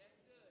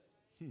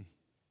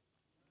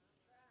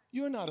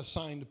 You're not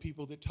assigned to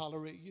people that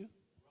tolerate you.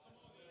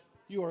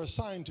 You are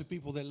assigned to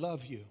people that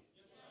love you,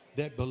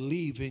 that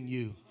believe in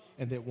you,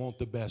 and that want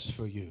the best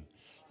for you.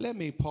 Let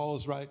me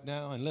pause right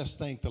now and let's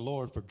thank the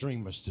Lord for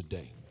dreamers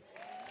today.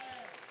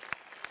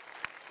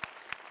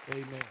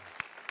 Amen.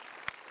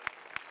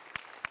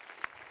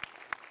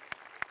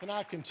 Can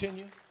I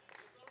continue?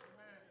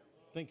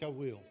 I think I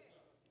will.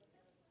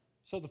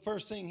 So the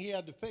first thing he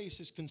had to face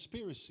is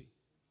conspiracy.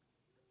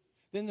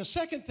 Then the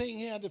second thing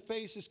he had to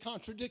face is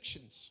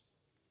contradictions.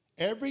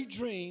 Every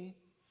dream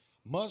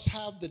must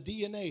have the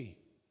DNA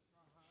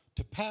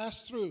to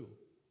pass through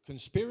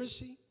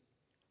conspiracy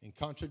and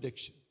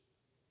contradiction.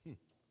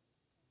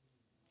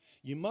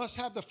 You must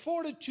have the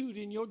fortitude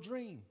in your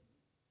dream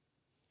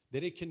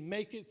that it can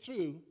make it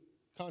through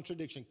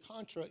contradiction.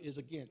 Contra is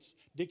against.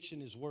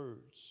 Diction is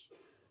words.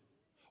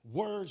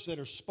 Words that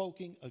are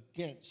spoken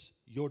against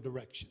your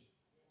direction.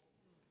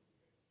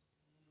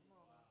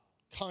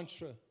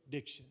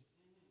 Contradiction.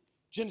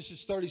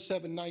 Genesis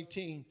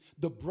 37:19,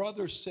 the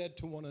brothers said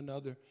to one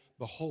another,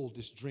 behold,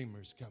 this dreamer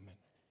is coming.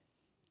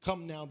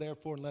 Come now,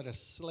 therefore, and let us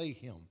slay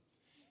him,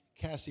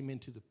 cast him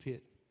into the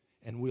pit,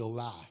 and we'll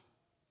lie.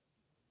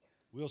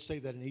 We'll say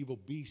that an evil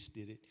beast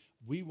did it.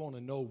 We want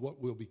to know what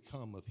will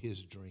become of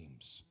his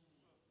dreams.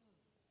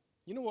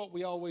 You know what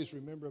we always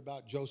remember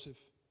about Joseph?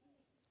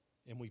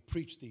 And we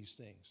preach these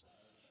things.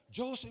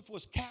 Joseph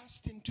was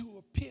cast into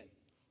a pit.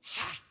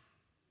 Ha!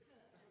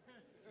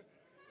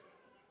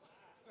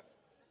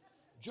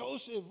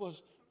 Joseph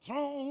was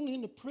thrown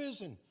into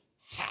prison.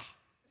 Ha!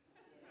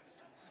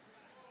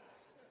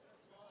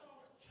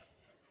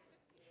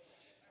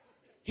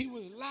 He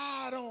was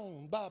lied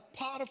on by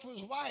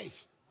Potiphar's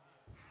wife.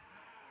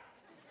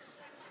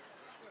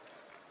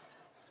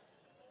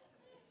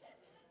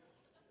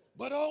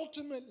 But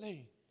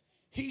ultimately,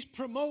 he's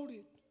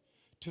promoted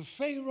to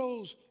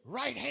Pharaoh's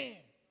right hand.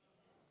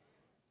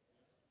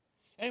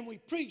 And we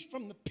preach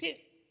from the pit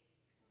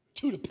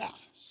to the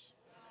palace.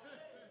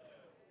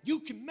 You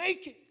can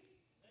make it.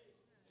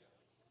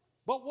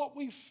 But what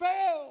we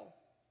fail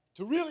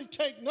to really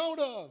take note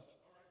of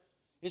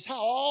is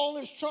how all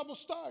this trouble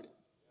started.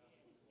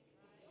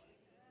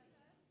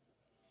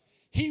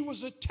 He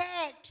was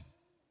attacked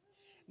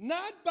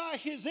not by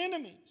his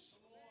enemies.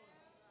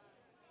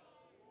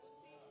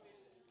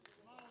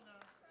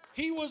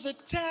 He was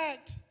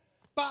attacked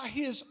by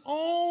his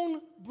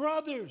own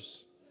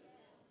brothers.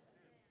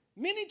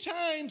 Many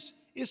times,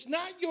 it's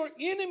not your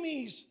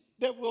enemies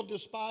that will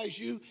despise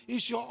you,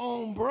 it's your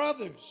own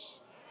brothers.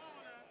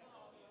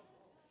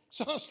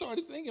 So I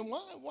started thinking,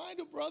 why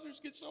do brothers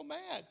get so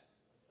mad?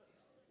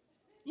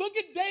 Look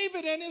at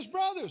David and his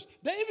brothers.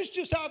 David's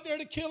just out there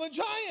to kill a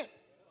giant.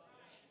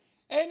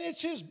 And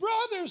it's his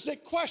brothers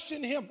that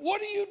question him,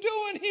 what are you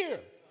doing here?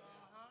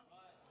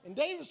 And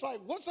David's like,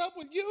 what's up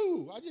with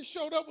you? I just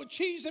showed up with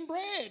cheese and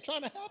bread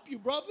trying to help you,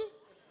 brother.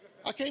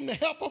 I came to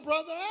help a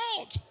brother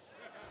out.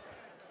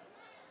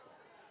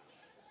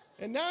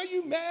 And now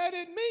you mad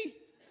at me.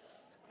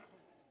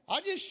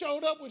 I just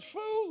showed up with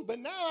food, but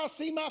now I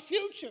see my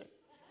future.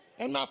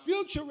 And my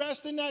future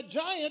rests in that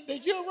giant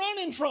that you're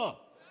running from.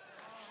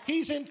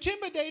 He's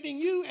intimidating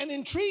you and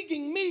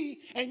intriguing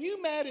me, and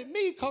you mad at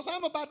me because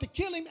I'm about to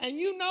kill him, and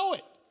you know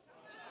it.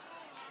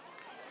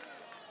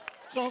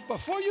 So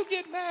before you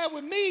get mad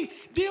with me,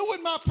 deal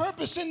with my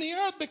purpose in the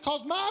earth,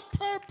 because my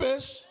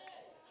purpose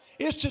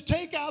is to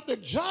take out the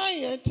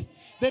giant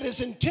that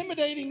is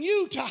intimidating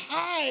you to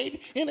hide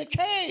in a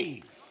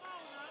cave.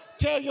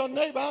 Tell your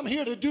neighbor, I'm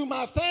here to do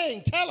my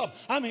thing. Tell him,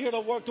 I'm here to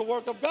work the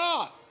work of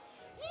God.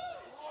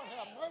 Lord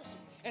have mercy.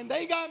 And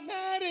they got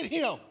mad at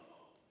him.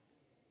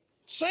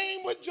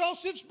 Same with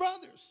Joseph's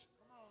brothers.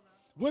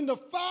 When the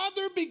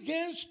father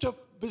begins to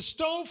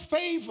bestow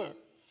favor,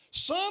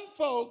 some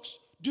folks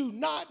do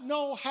not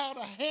know how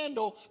to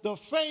handle the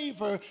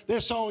favor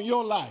that's on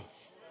your life.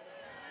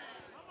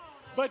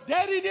 But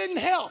daddy didn't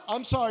help.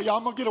 I'm sorry, y'all,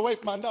 I'm going to get away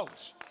from my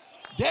notes.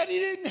 Daddy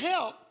didn't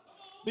help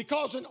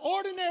because an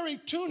ordinary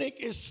tunic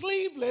is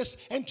sleeveless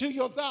and to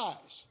your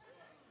thighs.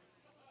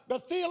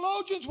 But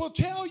theologians will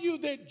tell you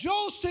that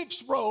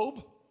Joseph's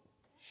robe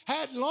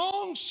had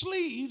long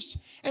sleeves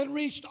and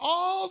reached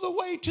all the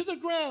way to the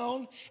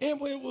ground,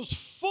 and it was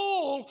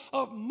full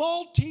of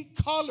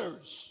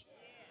multicolors.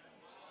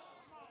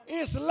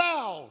 It's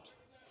loud.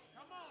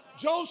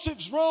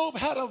 Joseph's robe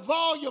had a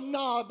volume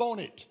knob on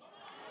it,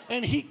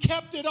 and he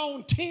kept it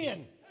on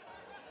 10.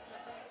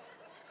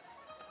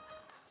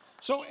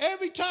 So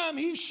every time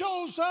he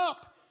shows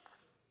up,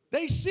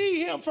 they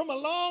see him from a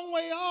long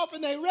way off,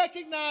 and they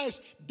recognize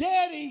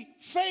Daddy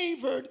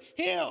favored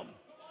him.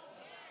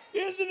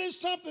 Isn't it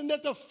something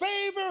that the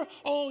favor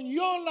on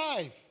your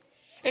life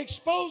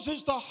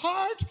exposes the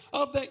heart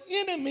of the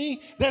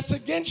enemy that's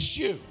against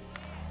you?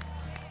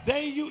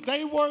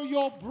 They were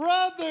your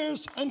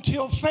brothers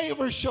until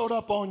favor showed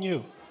up on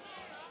you.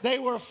 They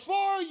were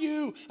for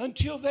you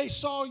until they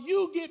saw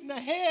you getting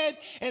ahead,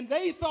 and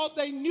they thought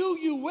they knew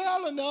you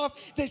well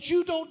enough that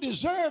you don't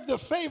deserve the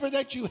favor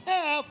that you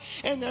have,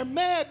 and they're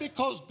mad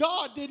because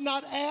God did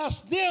not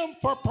ask them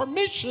for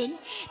permission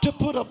to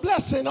put a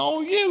blessing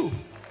on you.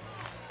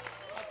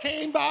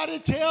 Came by to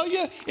tell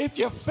you, if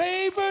you're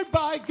favored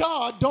by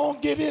God,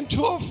 don't get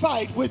into a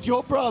fight with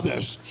your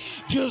brothers.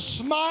 Just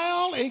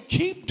smile and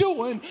keep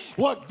doing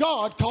what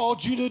God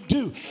called you to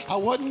do. I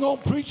wasn't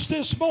going to preach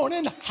this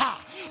morning,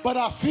 but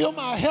I feel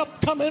my help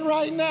coming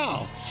right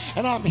now.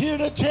 And I'm here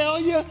to tell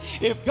you,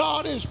 if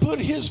God has put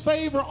his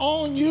favor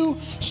on you,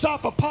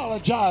 stop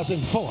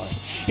apologizing for it.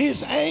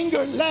 His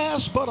anger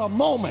lasts but a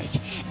moment,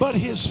 but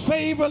his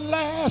favor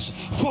lasts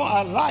for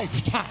a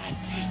lifetime.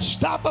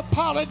 Stop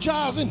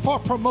apologizing for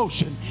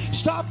promotion.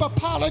 Stop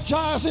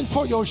apologizing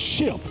for your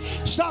ship.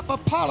 Stop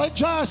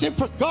apologizing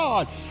for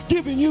God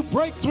giving you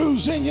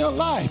breakthroughs in your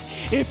life.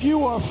 If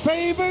you are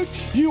favored,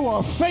 you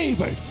are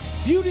favored.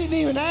 You didn't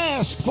even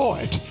ask for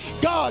it.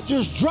 God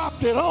just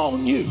dropped it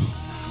on you.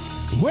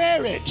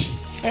 Wear it,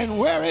 and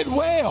wear it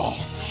well.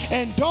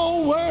 And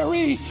don't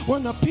worry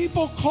when the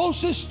people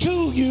closest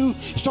to you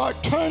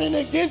start turning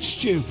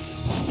against you.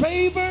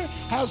 Favor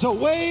has a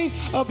way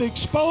of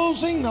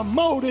exposing the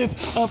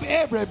motive of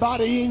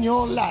everybody in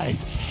your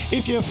life.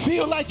 If you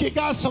feel like you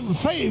got some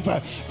favor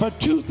for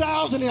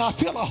 2000, I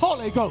feel the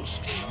Holy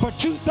Ghost. For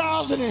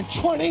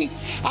 2020,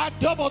 I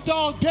double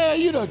dog dare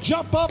you to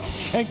jump up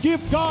and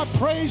give God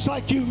praise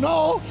like you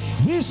know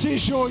this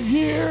is your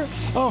year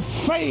of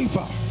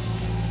favor.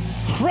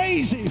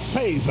 Crazy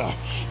favor,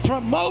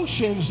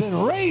 promotions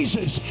and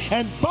raises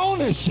and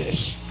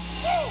bonuses,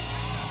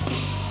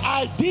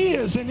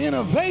 ideas and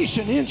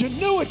innovation,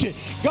 ingenuity.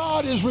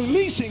 God is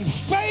releasing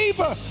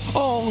favor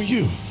on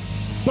you.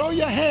 Throw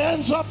your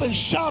hands up and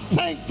shout,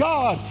 thank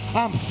God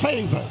I'm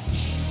favored.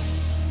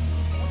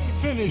 Let me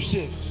finish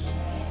this.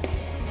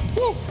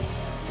 Whew.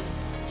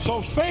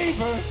 So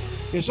favor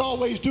is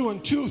always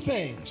doing two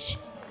things.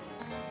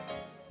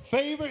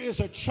 Favor is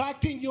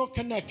attracting your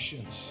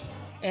connections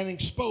and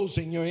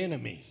exposing your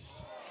enemies.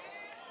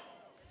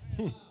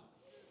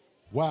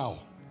 Wow.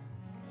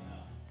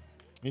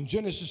 In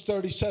Genesis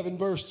 37,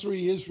 verse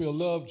 3, Israel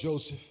loved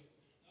Joseph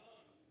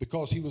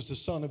because he was the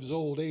son of his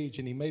old age,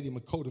 and he made him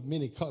a coat of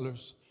many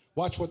colors.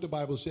 Watch what the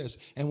Bible says.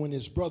 And when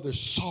his brothers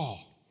saw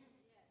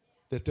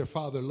that their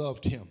father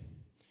loved him,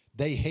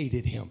 they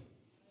hated him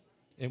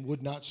and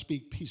would not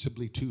speak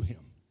peaceably to him.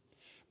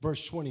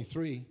 Verse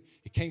 23,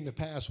 it came to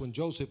pass when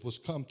Joseph was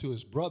come to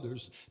his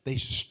brothers, they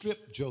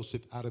stripped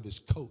Joseph out of his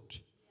coat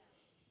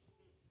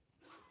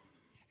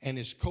and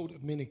his coat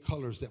of many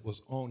colors that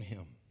was on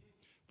him.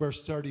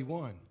 Verse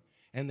 31,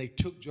 and they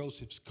took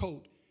Joseph's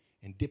coat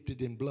and dipped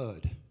it in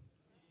blood,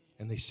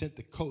 and they sent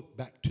the coat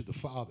back to the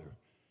father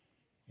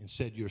and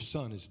said, your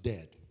son is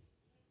dead.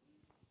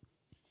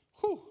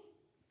 Whew.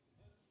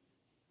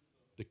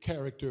 The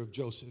character of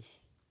Joseph,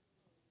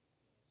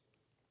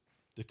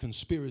 the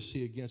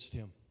conspiracy against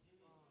him,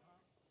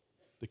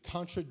 the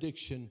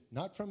contradiction,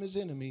 not from his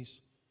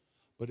enemies,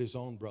 but his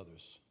own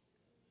brothers.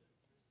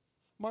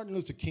 Martin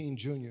Luther King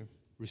Jr.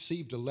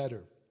 received a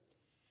letter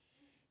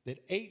that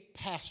 8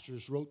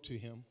 pastors wrote to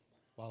him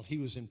while he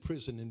was in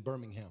prison in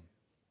Birmingham.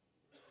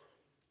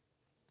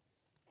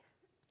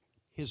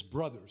 His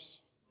brothers.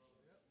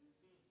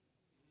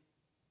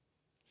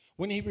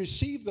 When he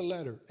received the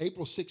letter,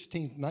 April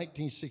 16th,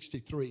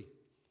 1963,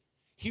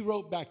 he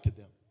wrote back to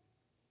them.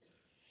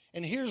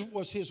 And here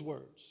was his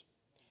words.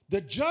 The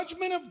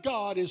judgment of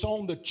God is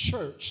on the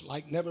church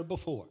like never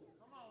before.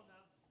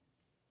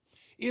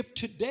 If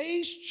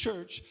today's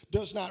church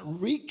does not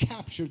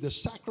recapture the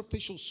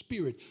sacrificial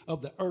spirit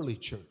of the early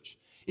church,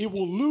 it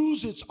will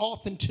lose its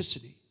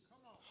authenticity,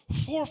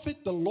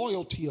 forfeit the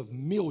loyalty of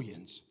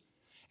millions,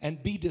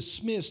 and be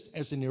dismissed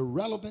as an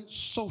irrelevant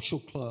social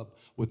club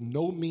with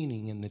no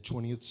meaning in the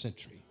 20th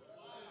century.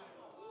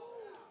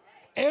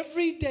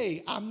 Every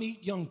day I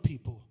meet young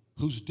people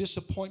whose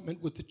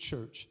disappointment with the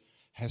church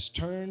has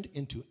turned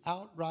into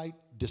outright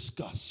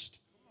disgust.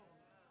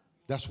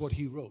 That's what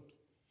he wrote.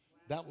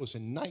 That was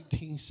in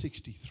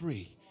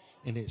 1963,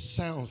 and it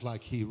sounds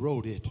like he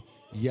wrote it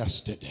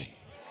yesterday.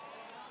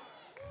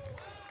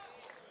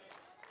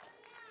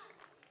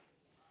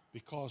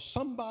 Because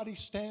somebody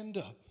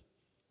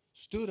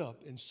stood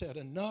up and said,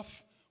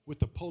 enough with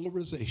the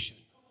polarization.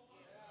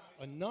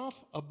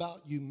 Enough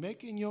about you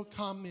making your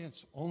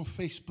comments on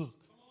Facebook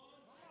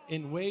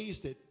in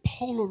ways that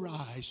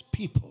polarize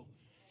people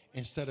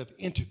instead of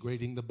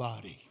integrating the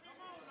body.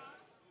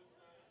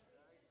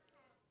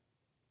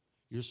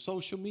 Your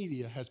social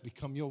media has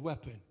become your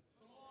weapon.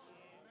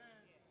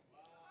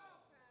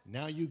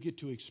 Now you get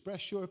to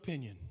express your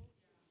opinion.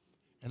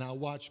 And I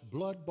watch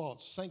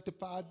blood-bought,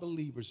 sanctified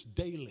believers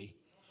daily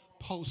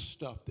post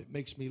stuff that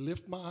makes me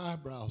lift my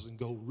eyebrows and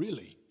go,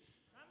 really?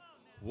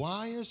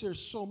 Why is there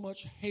so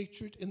much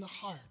hatred in the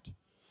heart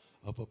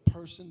of a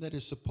person that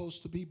is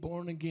supposed to be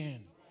born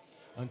again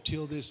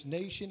until this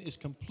nation is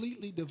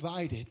completely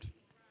divided?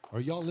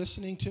 Are y'all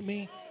listening to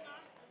me?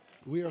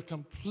 We are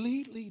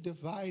completely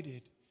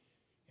divided,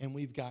 and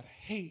we've got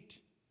hate,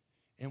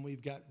 and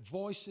we've got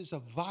voices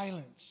of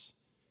violence.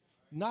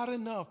 Not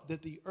enough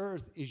that the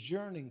earth is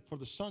yearning for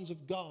the sons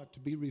of God to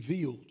be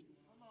revealed.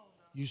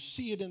 You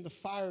see it in the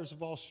fires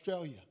of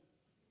Australia.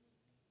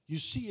 You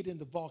see it in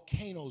the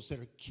volcanoes that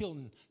are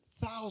killing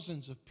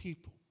thousands of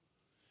people.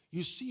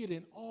 You see it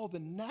in all the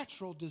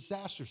natural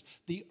disasters.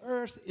 The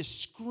earth is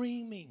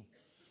screaming,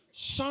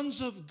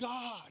 sons of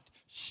God,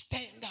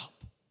 stand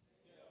up.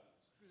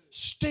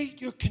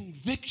 State your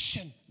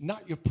conviction,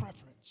 not your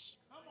preference.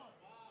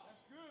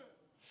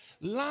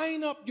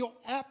 Line up your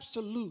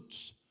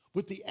absolutes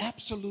with the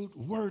absolute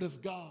word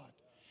of God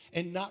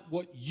and not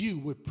what you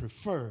would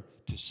prefer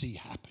to see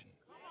happen.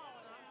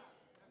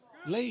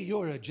 Lay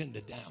your agenda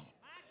down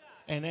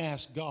and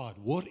ask God,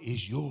 what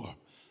is your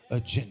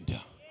agenda?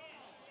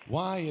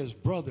 Why is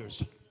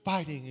brothers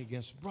fighting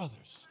against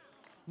brothers?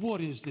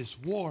 What is this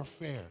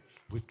warfare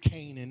with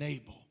Cain and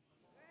Abel?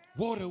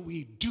 What are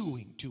we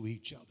doing to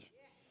each other?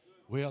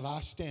 Well,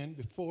 I stand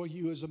before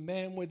you as a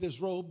man with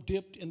his robe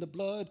dipped in the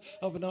blood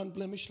of an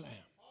unblemished lamb.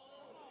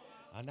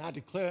 And I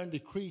declare and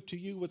decree to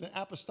you with an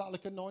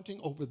apostolic anointing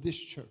over this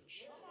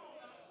church.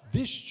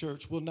 This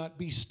church will not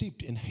be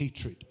steeped in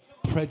hatred,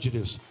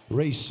 prejudice,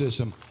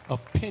 racism,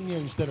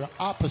 opinions that are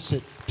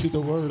opposite to the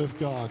word of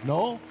God.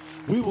 No,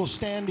 we will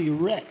stand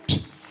erect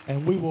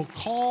and we will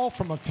call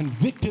from a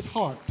convicted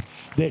heart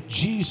that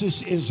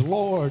Jesus is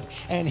Lord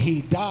and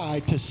he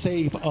died to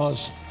save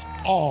us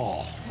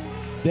all.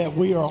 That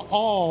we are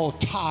all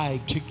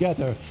tied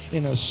together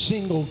in a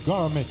single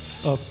garment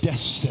of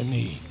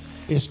destiny.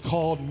 It's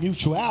called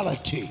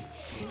mutuality.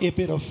 If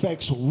it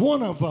affects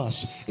one of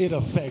us, it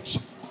affects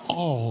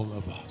all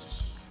of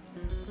us.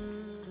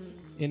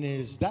 And it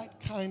is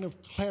that kind of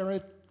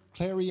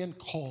clarion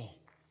call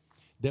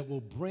that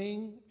will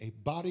bring a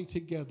body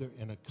together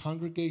and a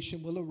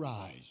congregation will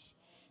arise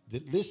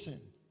that, listen,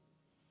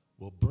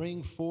 will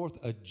bring forth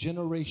a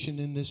generation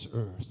in this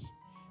earth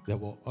that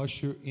will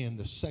usher in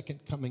the second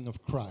coming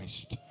of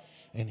Christ,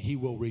 and he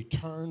will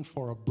return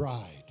for a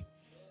bride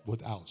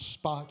without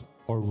spot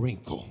or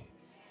wrinkle.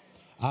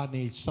 I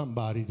need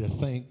somebody to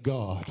thank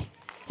God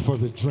for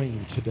the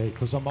dream today,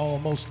 because I'm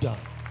almost done.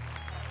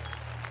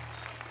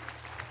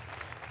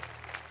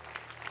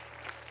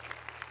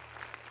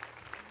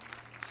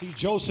 See,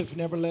 Joseph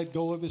never let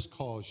go of his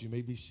cause. You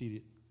may be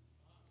seated.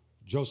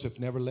 Joseph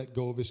never let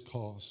go of his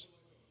cause.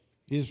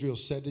 Israel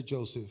said to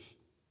Joseph,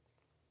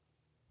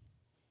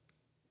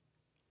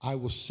 I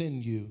will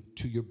send you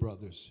to your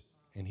brothers.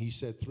 And he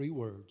said 3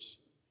 words,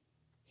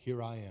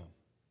 here I am.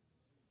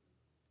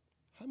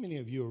 How many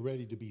of you are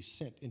ready to be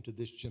sent into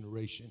this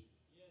generation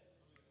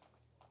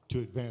to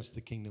advance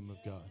the kingdom of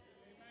God?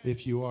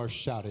 If you are,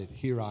 shout it,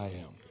 here I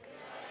am.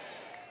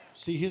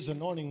 See, his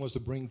anointing was to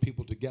bring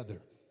people together.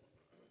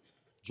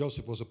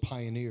 Joseph was a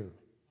pioneer.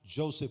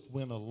 Joseph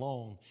went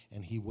along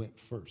and he went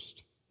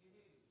first.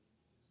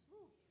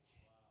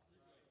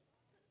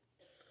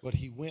 But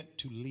he went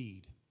to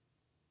lead.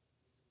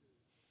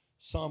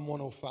 Psalm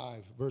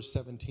 105, verse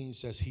 17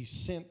 says, he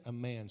sent a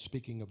man,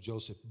 speaking of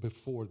Joseph,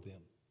 before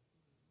them.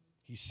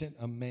 He sent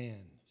a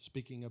man,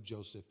 speaking of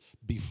Joseph,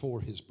 before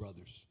his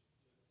brothers.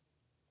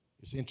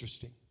 It's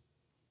interesting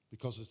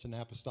because it's an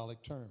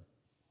apostolic term.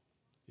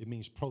 It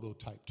means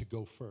prototype, to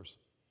go first.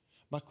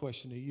 My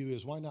question to you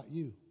is, why not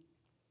you?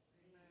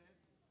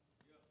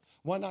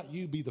 Why not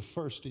you be the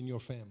first in your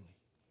family?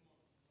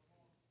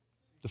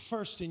 The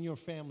first in your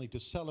family to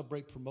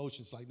celebrate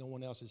promotions like no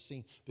one else has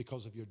seen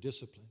because of your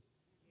discipline.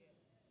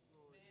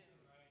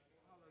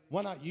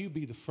 Why not you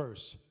be the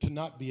first to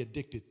not be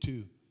addicted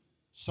to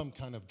some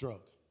kind of drug?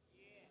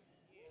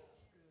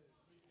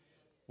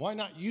 Why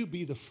not you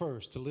be the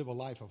first to live a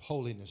life of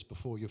holiness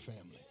before your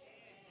family?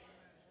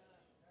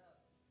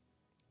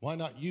 Why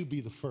not you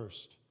be the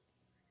first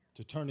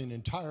to turn an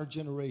entire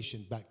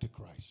generation back to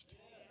Christ?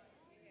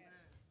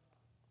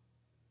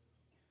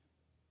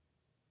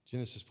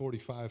 Genesis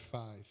 45:5.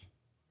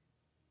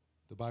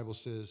 The Bible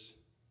says,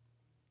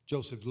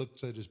 Joseph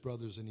looks at his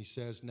brothers and he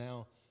says,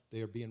 now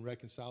they are being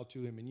reconciled to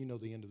him. And you know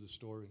the end of the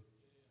story.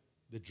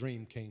 The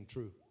dream came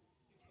true.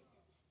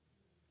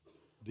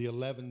 The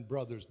 11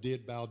 brothers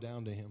did bow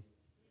down to him.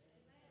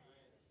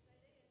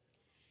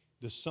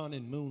 The sun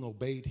and moon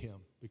obeyed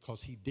him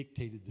because he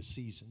dictated the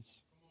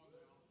seasons.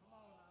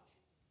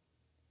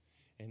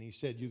 And he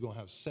said, you're going to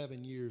have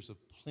 7 years of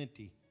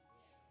plenty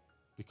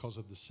because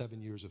of the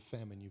 7 years of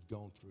famine you've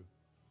gone through.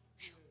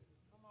 Whew.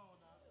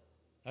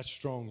 That's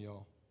strong,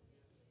 y'all.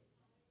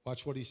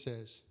 Watch what he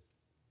says.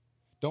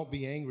 Don't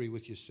be angry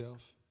with yourself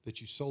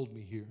that you sold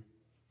me here,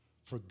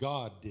 for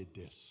God did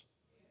this.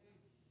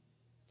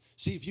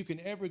 See, if you can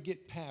ever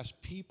get past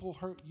people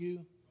hurt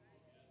you,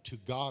 to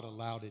God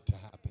allowed it to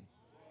happen.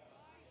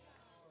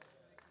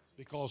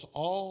 Because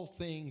all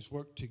things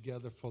work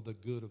together for the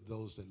good of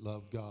those that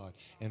love God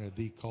and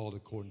are called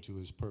according to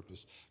his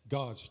purpose.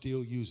 God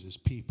still uses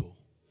people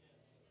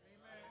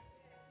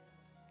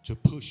to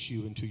push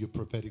you into your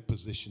prophetic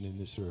position in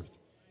this earth.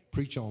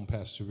 Preach on,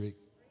 Pastor Rick.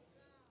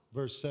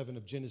 Verse 7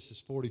 of Genesis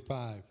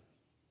 45.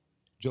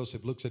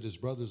 Joseph looks at his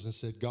brothers and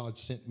said, God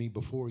sent me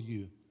before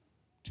you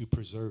to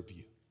preserve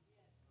you.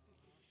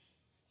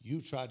 You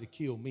tried to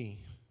kill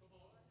me,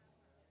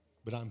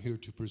 but I'm here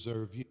to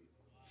preserve you.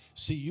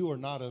 See, you are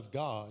not of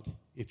God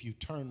if you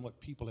turn what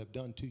people have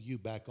done to you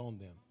back on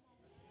them.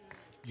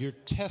 You're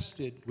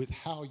tested with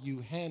how you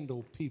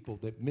handle people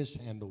that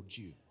mishandled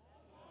you.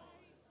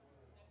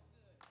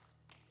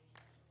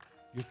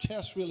 Your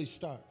test really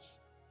starts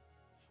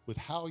with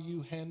how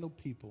you handle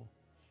people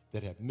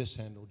that have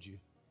mishandled you.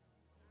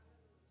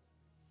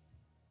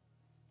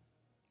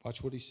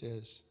 Watch what he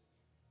says.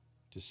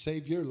 To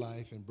save your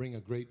life and bring a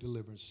great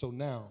deliverance. So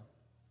now,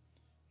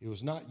 it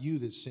was not you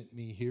that sent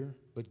me here,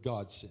 but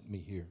God sent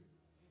me here.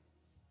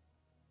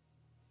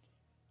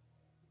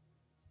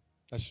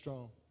 That's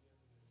strong.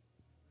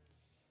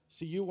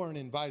 See, you weren't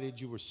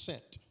invited, you were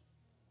sent.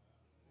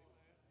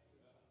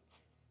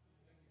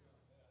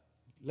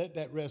 Let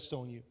that rest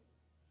on you.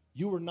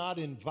 You were not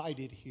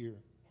invited here.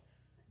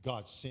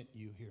 God sent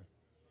you here.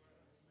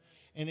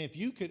 And if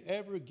you could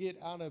ever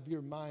get out of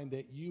your mind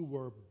that you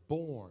were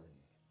born,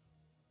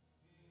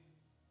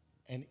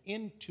 and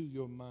into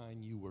your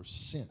mind you were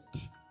sent,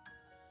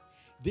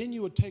 then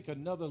you would take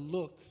another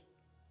look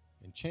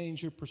and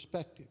change your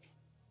perspective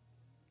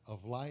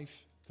of life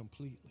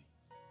completely.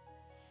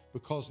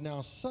 Because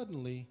now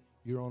suddenly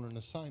you're on an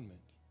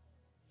assignment.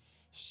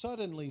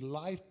 Suddenly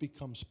life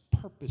becomes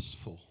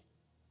purposeful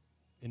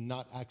and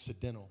not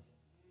accidental.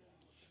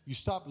 You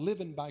stop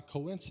living by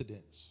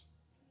coincidence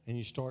and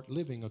you start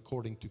living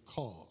according to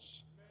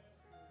cause.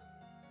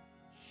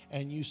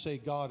 And you say,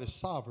 God is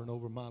sovereign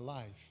over my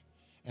life,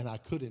 and I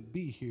couldn't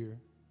be here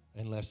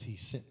unless he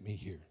sent me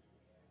here.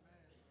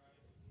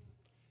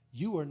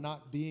 You are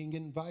not being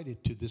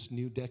invited to this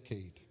new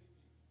decade.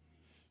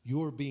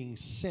 You're being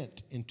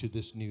sent into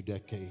this new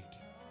decade.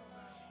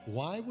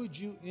 Why would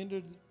you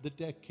enter the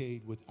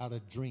decade without a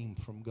dream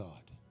from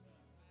God?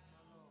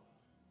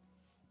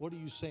 What are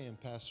you saying,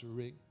 Pastor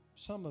Rick?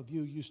 Some of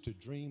you used to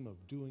dream of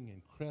doing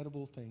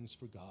incredible things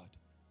for God.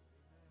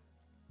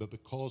 But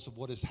because of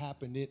what has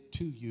happened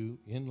to you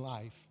in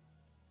life,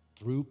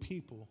 through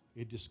people,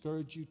 it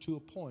discouraged you to a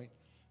point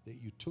that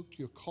you took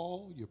your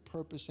call, your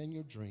purpose, and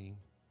your dream,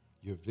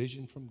 your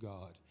vision from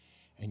God,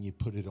 and you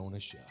put it on a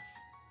shelf.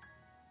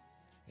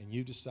 And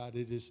you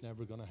decided it's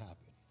never going to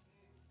happen.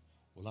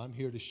 Well, I'm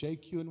here to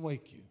shake you and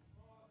wake you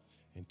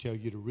and tell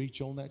you to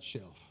reach on that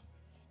shelf,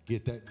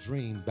 get that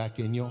dream back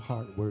in your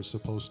heart where it's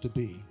supposed to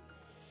be,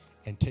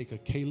 and take a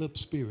Caleb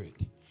spirit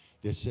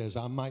that says,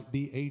 I might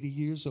be 80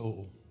 years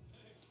old,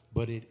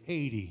 but at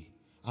 80,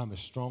 I'm as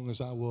strong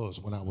as I was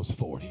when I was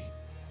 40.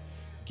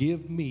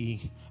 Give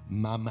me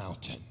my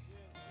mountain.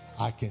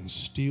 I can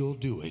still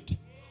do it.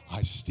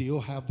 I still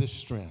have the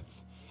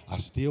strength. I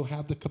still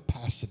have the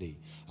capacity.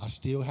 I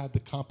still have the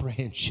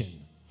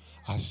comprehension.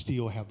 I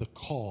still have the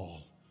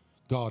call.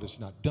 God is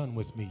not done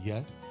with me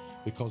yet.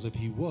 Because if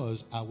he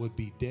was, I would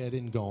be dead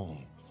and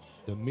gone.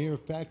 The mere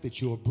fact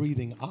that you're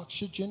breathing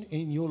oxygen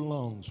in your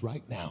lungs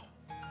right now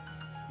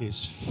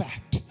is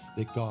fact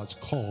that God's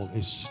call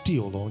is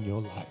still on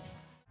your life.